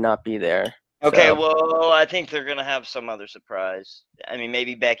confirmed to not be there. Okay, so. well, I think they're gonna have some other surprise. I mean,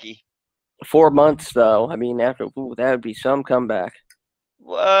 maybe Becky. 4 months though. I mean, that would be some comeback.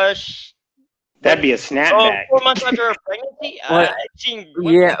 That'd be a snapback. 4 months after her pregnancy? What? It seemed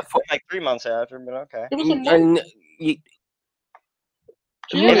like 3 months after, but okay. It was a month.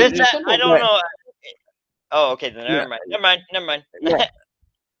 I don't know. Oh, okay. Then never mind. Yeah.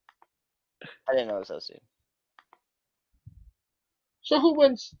 I didn't know it was so soon. So who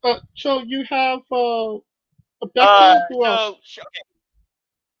wins? So you have Becky. Who else? Okay.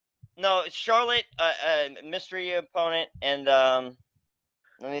 No, Charlotte, mystery opponent, and let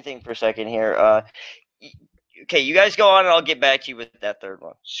me think for a second here. Okay, you guys go on, and I'll get back to you with that third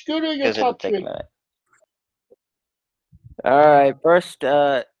one. Scooter, your top 3. Take a minute. All right. First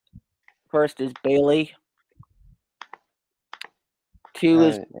is Bailey.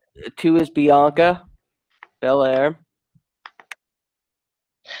 2 is Bianca Belair.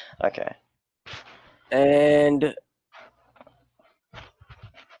 Okay. And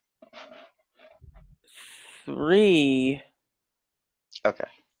 3. Okay.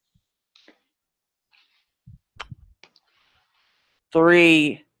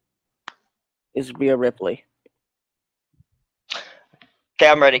 3 is Rhea Ripley. Okay,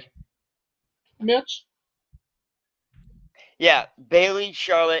 I'm ready. Mitch. Yeah, Bailey,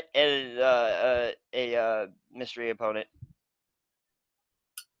 Charlotte, and a mystery opponent.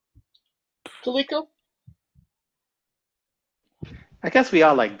 Kaliko. I guess we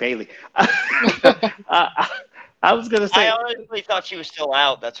all like Bailey. I was gonna say. I honestly thought she was still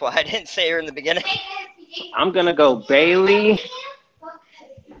out. That's why I didn't say her in the beginning. I'm gonna go Bailey.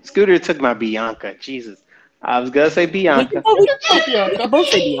 Scooter took my Bianca. Jesus, I was gonna say Bianca. Both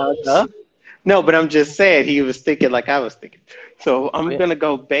say Bianca. No, but I'm just saying he was thinking like I was thinking. So I'm gonna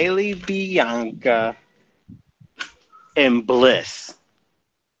go Bailey, Bianca, and Bliss.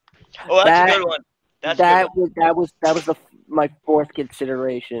 Oh, that's a good one. That was my 4th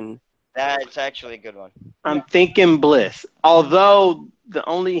consideration. That's actually a good one. I'm thinking Bliss. Although the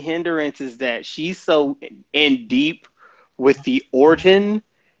only hindrance is that she's so in deep with the Orton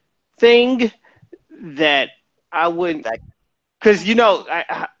thing that I wouldn't. Because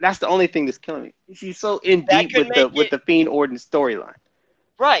that's the only thing that's killing me. She's so in deep with the Fiend Orton storyline.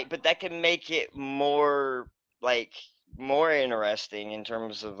 Right, but that can make it more interesting in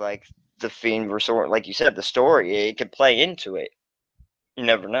terms of like the Fiend versus Orton. Like you said, the story, it could play into it. You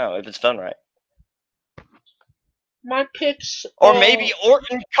never know if it's done right. My picks. Or maybe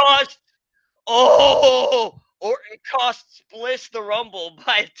Orton costs. Oh, Orton costs Bliss the Rumble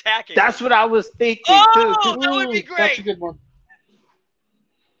by attacking. That's what I was thinking too. That would be great. That's a good one.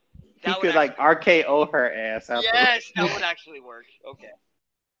 He could RKO her ass. Yes, that would actually work. Okay.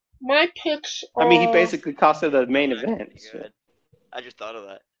 My picks. I mean, he basically cost her the main event. Good. I just thought of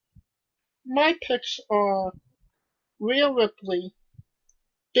that. My picks are Rhea Ripley,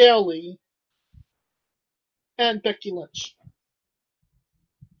 Bailey, and Becky Lynch.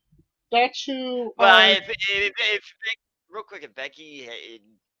 That's who. Well, real quick, if Becky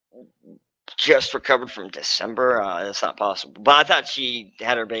just recovered from December, that's not possible. But I thought she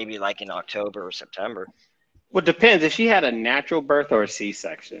had her baby like in October or September. Well, it depends if she had a natural birth or a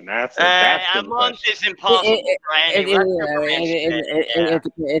C-section. That's a month is impossible.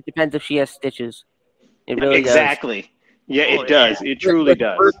 It depends if she has stitches. It really exactly. Does. Yeah, it does. It truly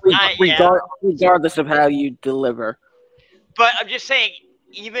does. Regardless of how you deliver. But I'm just saying,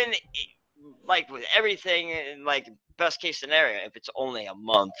 even like with everything, like best case scenario, if it's only a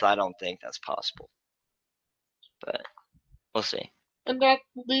month, I don't think that's possible. But we'll see. And that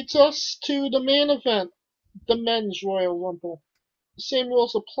leads us to the main event, the Men's Royal Rumble. Same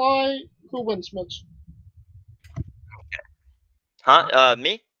rules apply. Who wins, Mitch? Huh?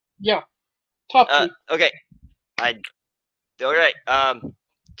 Me? Yeah. Top 3. Okay. All right.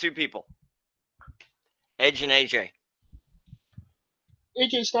 2 people. Edge and AJ.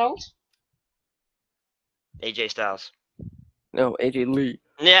 AJ Styles? AJ Styles. No, AJ Lee.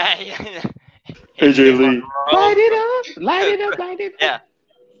 Yeah. AJ Lee. Monroe. Light it up, light it up, light it up. Yeah.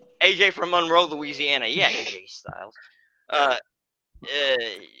 AJ from Monroe, Louisiana. Yeah, AJ Styles.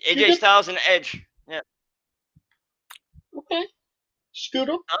 AJ Styles and Edge. Yeah. Okay.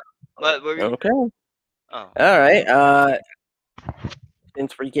 Scooter. What were you? Okay. Oh. All right.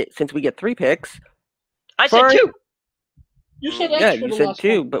 Since we get 3 picks. I said 2. You said Yeah, Edge for you the said last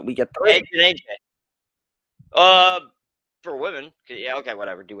 2, one. but we get 3. Edge and AJ. For women. Yeah, okay,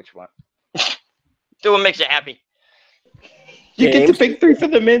 whatever. Do what you want. Do what makes you happy. You get to James? pick 3 for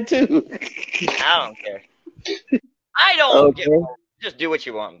the men too. I don't care. I don't Okay. give a Just do what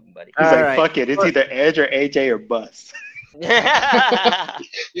you want, buddy. He's All like, right. fuck it. It's either Edge or AJ or bust. Your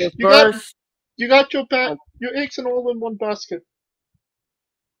You got- first. You got your eggs in all in one basket.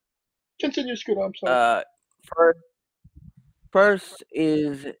 Continue, Scooter. I'm sorry. First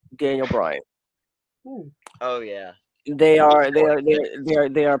is Daniel Bryan. Oh yeah. They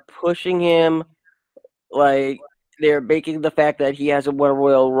are pushing him, like they're making the fact that he hasn't won a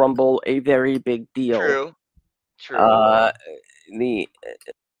Royal Rumble a very big deal. True. The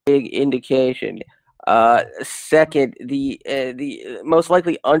big indication. Second, the most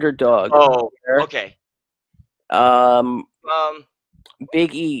likely underdog. Oh, here, okay.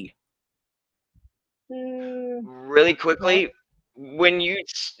 Big E. Really quickly, when you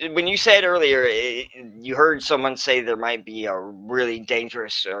said earlier, you heard someone say there might be a really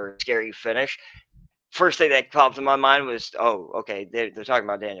dangerous or scary finish. First thing that popped in my mind was, oh, okay, they're talking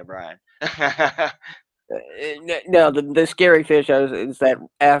about Daniel Bryan. No, the scary fish is that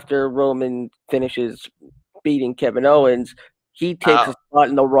after Roman finishes beating Kevin Owens, he takes a spot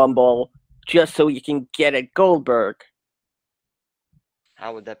in the Rumble just so he can get at Goldberg.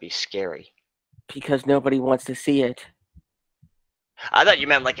 How would that be scary? Because nobody wants to see it. I thought you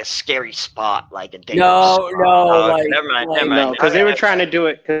meant like a scary spot, like a dangerous No, spot. Never mind. No, because they were trying to do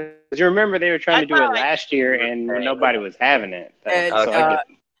it. Because you remember they were trying to do it last year, and nobody was having it.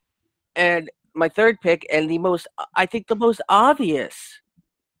 And my third pick, and I think the most obvious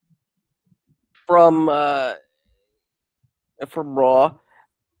from Raw,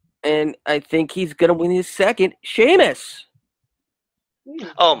 and I think he's gonna win his second, Sheamus.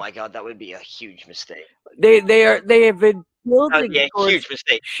 Oh my God, that would be a huge mistake. They have been building towards huge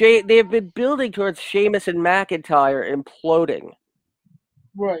mistake. They have been building towards Sheamus and McIntyre imploding.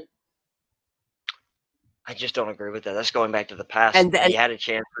 Right. I just don't agree with that. That's going back to the past. And he had a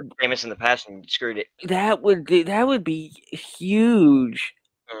chance for Sheamus in the past and screwed it. That would be huge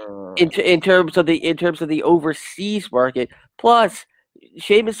in terms of the overseas market. Plus,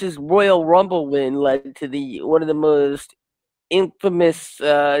 Sheamus's Royal Rumble win led to one of the most infamous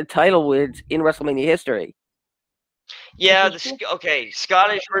title wins in WrestleMania history. Yeah,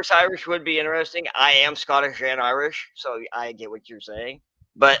 Scottish versus Irish would be interesting. I am Scottish and Irish, so I get what you're saying.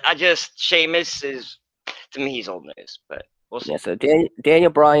 But Sheamus is, to me, he's old news. But we'll see. Yeah, so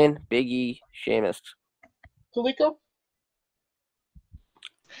Daniel Bryan, Big E, Sheamus. Kaliko?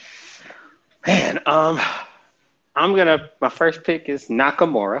 Man, my first pick is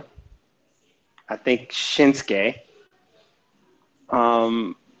Nakamura. I think Shinsuke.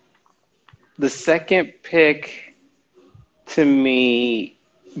 The second pick to me,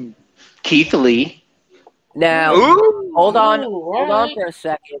 Keith Lee. Now, hold on for a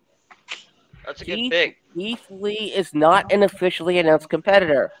second. That's a good pick. Keith Lee is not an officially announced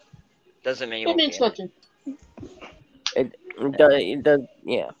competitor. Doesn't mean that means nothing. It does,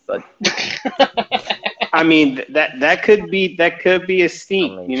 yeah, but I mean that could be a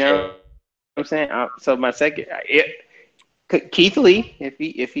sneak, you know what I'm saying? So my second, Keith Lee,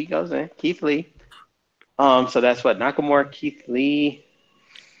 if he goes in, Keith Lee. So that's what, Nakamura, Keith Lee.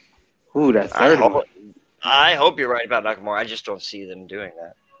 Ooh, that third one. I hope you're right about Nakamura. I just don't see them doing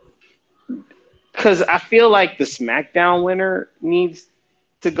that. Because I feel like the SmackDown winner needs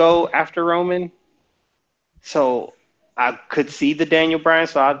to go after Roman. So I could see the Daniel Bryan.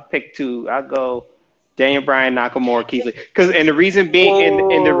 So I'll pick 2. I'll go Daniel Bryan, Nakamura, Keith Lee. And the reason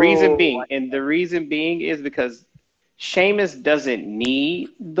being is because Sheamus doesn't need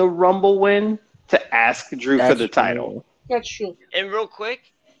the Rumble win to ask Drew for the title. That's true. And real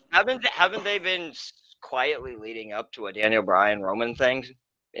quick, haven't they been quietly leading up to a Daniel Bryan Roman thing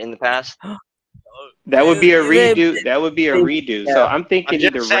in the past? That would be a redo. Yeah. So I'm thinking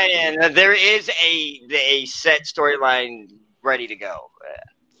I'm just saying that there is a set storyline ready to go.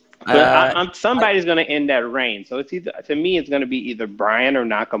 But somebody's going to end that reign. So it's it's going to be either Bryan or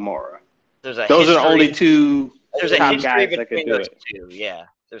Nakamura. Those are the only 2 top guys that could do it. Yeah,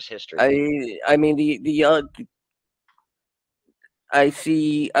 there's history. I mean I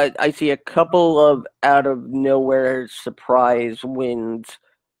see a couple of out of nowhere surprise wins,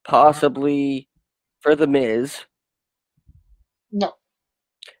 possibly for the Miz. No.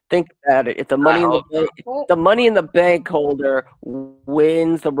 Think about it. If the money in the bank holder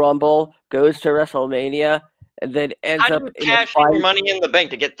wins the Rumble, goes to WrestleMania, and then ends How up do you in cash a in fight, your money in the bank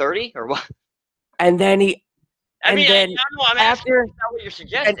to get 30 or what? and then he, I and mean, then I'm asking. after, That's not what you're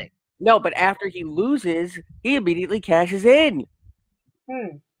suggesting. no, but after he loses, he immediately cashes in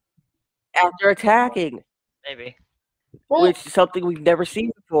after attacking, Maybe. Well, which is something we've never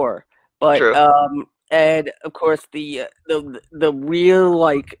seen before. But True. and of course the real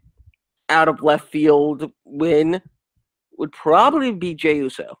like out of left field win would probably be Jey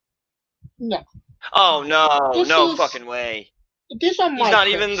Uso. no. Oh no, This no is- fucking way. These are He's my not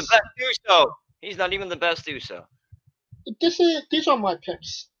picks. even the best Uso. He's not even the best Uso. These are my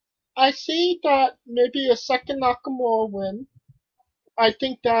picks. I see that maybe a second Nakamura win. I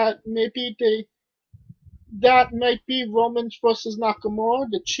think that maybe that might be Roman versus Nakamura,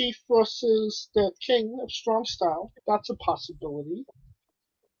 the Chief versus the King of Strong Style. That's a possibility.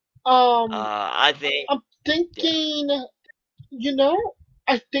 I think. I'm thinking, you know,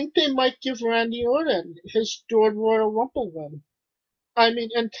 I think they might give Randy Orton his third Royal Rumble win. I mean,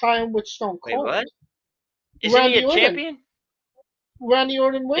 and tie him with Stone Wait, Cold. what? Isn't he a champion? Randy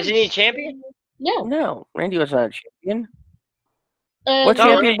Orton wins. Isn't he a champion? No, Randy was not a champion. And What No,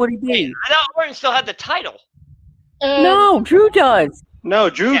 champion wait, would he be? I thought Orton still had the title. No, Drew does. No,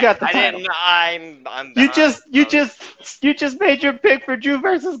 Drew got the I title. didn't. I'm. You behind. you just made your pick for Drew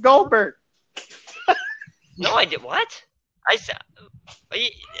versus Goldberg. No, I did. What? I said.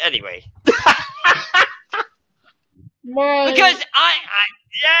 Anyway. Because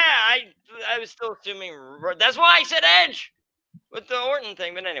I was still assuming. That's why I said Edge with the Orton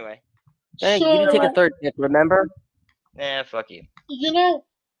thing. But anyway. Hey, you didn't take a third pick, remember? Yeah, fuck you. You know,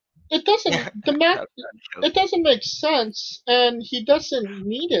 it doesn't. It doesn't make sense, and he doesn't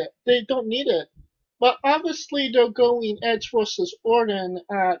need it. They don't need it. But obviously, they're going Edge versus Orton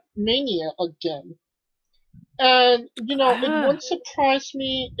at Mania again. And you know, it wouldn't surprise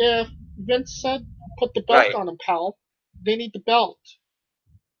me if Vince said, "Put the belt on him, pal. They need the belt."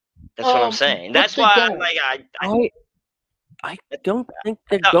 That's what I'm saying. That's why I'm like, I don't think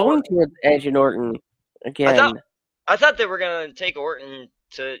they're going to Edge and Orton again. I thought they were gonna take Orton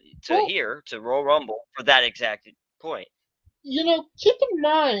to here to Royal Rumble for that exact point. You know, keep in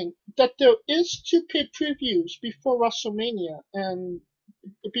mind that there is 2 pay-per-views before WrestleMania, and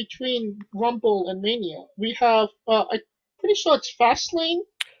between Rumble and Mania, we have I'm pretty sure it's Fastlane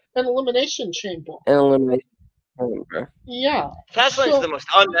and Elimination Chamber. Yeah. Fastlane's the most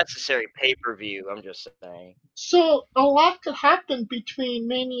unnecessary pay-per-view. I'm just saying. So a lot could happen between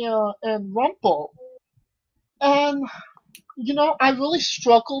Mania and Rumble, and you know, I really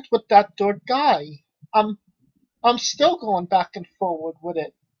struggled with that third guy. I'm still going back and forward with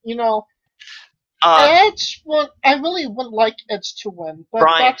it. You know, Edge. Well, I really would like Edge to win, but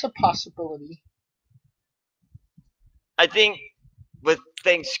that's a possibility. I think with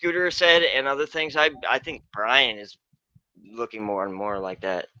things Scooter said and other things, I think Brian is looking more and more like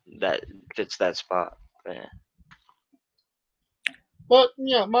that fits that spot. Yeah. But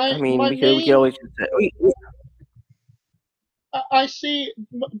yeah, we can always just say, I see.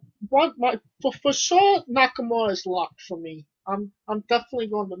 For sure, Nakamura is locked for me. I'm definitely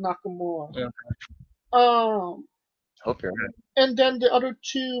going to Nakamura. Yeah. Hope you're right. And then the other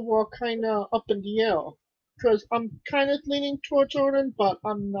 2 were kind of up in the air, because I'm kind of leaning towards Orton, but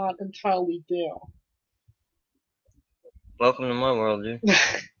I'm not entirely there. Welcome to my world, dude.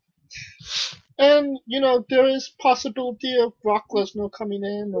 And you know, there is possibility of Brock Lesnar coming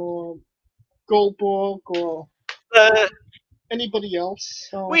in, or Goldberg, or anybody else.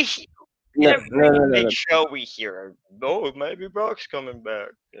 So. Every big show we hear, maybe Brock's coming back.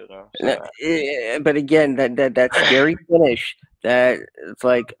 You know. So. But again, that scary finish. That it's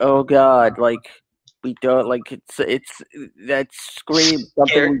like, oh god, like we don't like it's that screams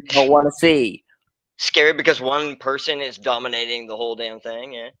something we don't want to see. Scary because one person is dominating the whole damn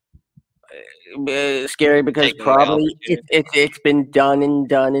thing. Yeah. Scary because probably it's been done and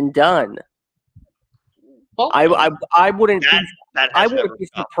done and done. I wouldn't be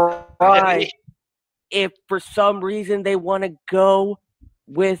surprised if for some reason they want to go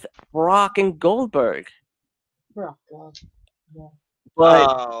with Brock and Goldberg. Oh God. Yeah.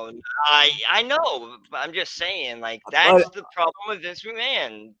 But I know. But I'm just saying, like that's the problem with Vince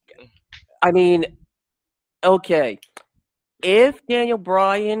McMahon. I mean, okay, if Daniel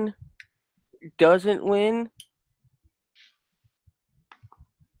Bryan doesn't win,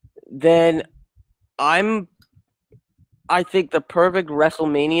 then I'm I think the perfect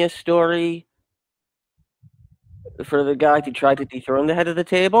WrestleMania story for the guy to try to dethrone the head of the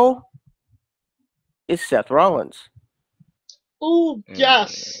table is Seth Rollins. Ooh,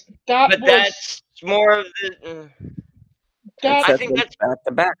 yes, that But was. that's more of the. That I think that's back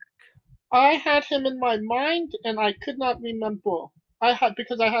to back. I had him in my mind, and I could not remember.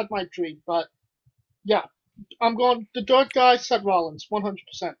 Because I had my dream, but yeah, I'm going the dirt guy, Seth Rollins,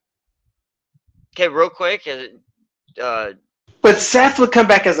 100%. okay. Real quick, But Seth would come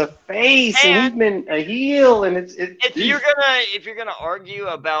back as a face, and he's and been a heel, and if you're gonna argue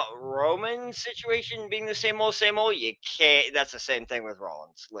about Roman's situation being the same old, you can't. That's the same thing with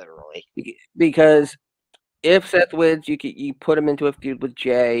Rollins, literally. Because if Seth wins, you put him into a feud with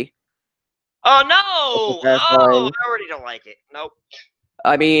Jay. Oh no! That's Oh, fine. I already don't like it. Nope.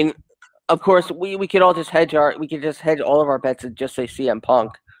 I mean, of course, we could all just hedge all of our bets and just say CM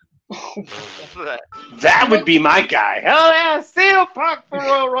Punk. that would be my guy. Hell yeah, CM Punk for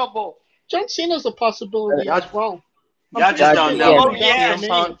Royal Rumble. John Cena's a possibility as well. Y'all just don't know. Oh yeah, CM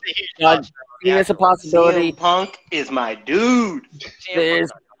Punk. Cena's a possibility. CM Punk is my dude. There's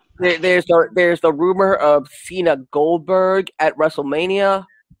the rumor of Cena Goldberg at WrestleMania.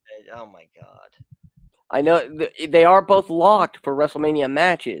 Oh my god. I know they are both locked for WrestleMania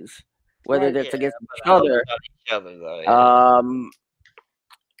matches, whether that's against each other. Though,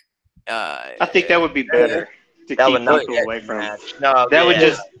 yeah. I think that would be better to keep people away from. No, that would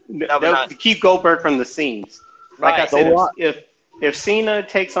just to keep Goldberg from the scenes. Like I said, if Cena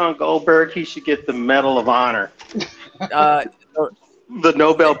takes on Goldberg, he should get the Medal of Honor, the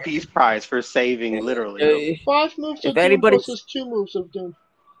Nobel Peace Prize for saving literally. 5 moves of Doom versus 2 moves of Doom.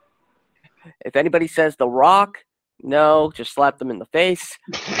 If anybody says The Rock, no, just slap them in the face.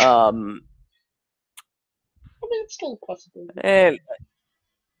 I mean, it's still a possibility.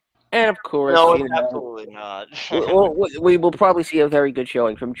 And of course, no, it's absolutely not. we will probably see a very good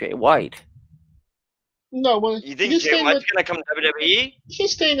showing from Jay White. No, well, you think Jay White's gonna come to WWE?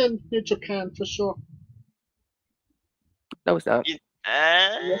 He's staying in New Japan for sure. No, it's not. Yes,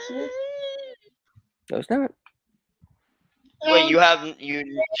 it is. No, it's not. Wait,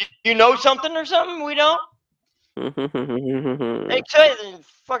 you know something or something we don't? Hey, Tay, then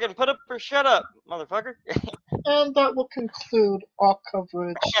fucking put up or shut up, motherfucker. And that will conclude our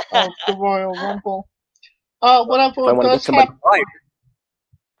coverage of the Royal Rumble.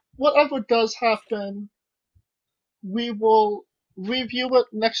 Whatever does happen, we will review it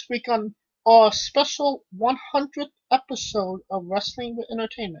next week on our special 100th episode of Wrestling with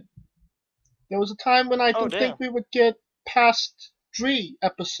Entertainment. There was a time when I didn't think we would get past 3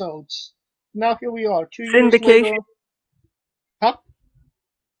 episodes. Now here we are, 2 years later. Huh?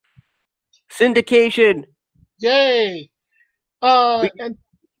 Syndication. Yay! And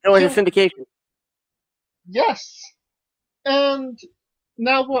it's a syndication. Yes. And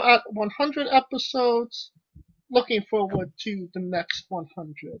now we're at 100 episodes. Looking forward to the next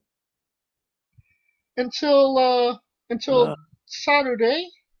 100. Until Saturday,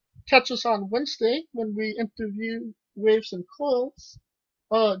 catch us on Wednesday when we interview Waves and Coils,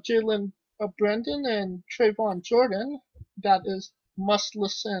 Jalen Brandon and Trayvon Jordan. That is Must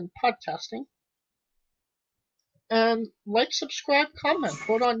Listen Podcasting. And like, subscribe, comment,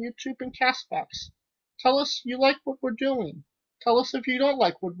 vote on YouTube and Castbox. Tell us you like what we're doing. Tell us if you don't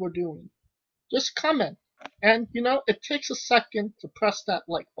like what we're doing. Just comment. And, it takes a second to press that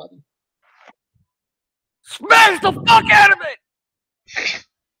like button. Smash the fuck out of it!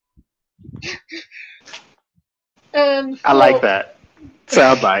 And I like that.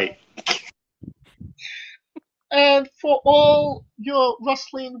 Soundbite. And for all your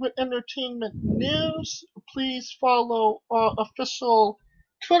Wrestling with Entertainment news, please follow our official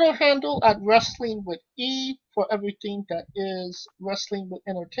Twitter handle at Wrestling with E for everything that is Wrestling with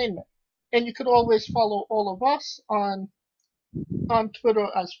Entertainment. And you could always follow all of us on Twitter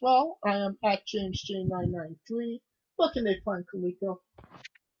as well. I am at JamesJ993. Where can they find Kaliko?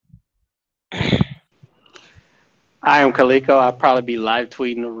 I am Kaliko. I'll probably be live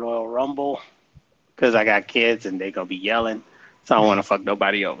tweeting the Royal Rumble because I got kids and they're going to be yelling. So I don't want to fuck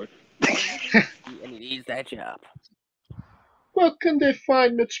nobody over. And he needs that job. Where can they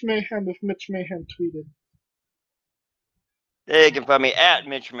find Mitch Mayhem if Mitch Mayhem tweeted? They can find me at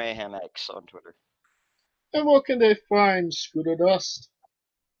Mitch Mayhem X on Twitter. And where can they find Scooter Dust?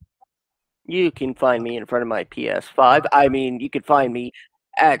 You can find me in front of my PS5. I mean, you can find me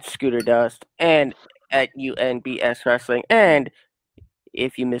at Scooter Dust and at UNBS Wrestling. And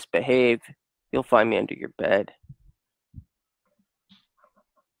if you misbehave, you'll find me under your bed.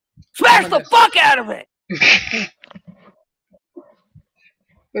 Smash the fuck out of it!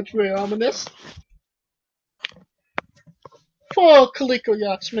 That's very ominous. For Kaliko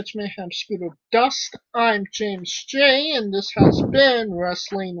Yachts, Mitch Mayhem, Scooter Dust, I'm James J, and this has been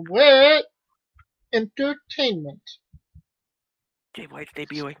Wrestling with Entertainment. Jay White's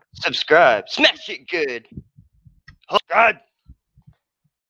debuting. Subscribe. Smash it good. Subscribe.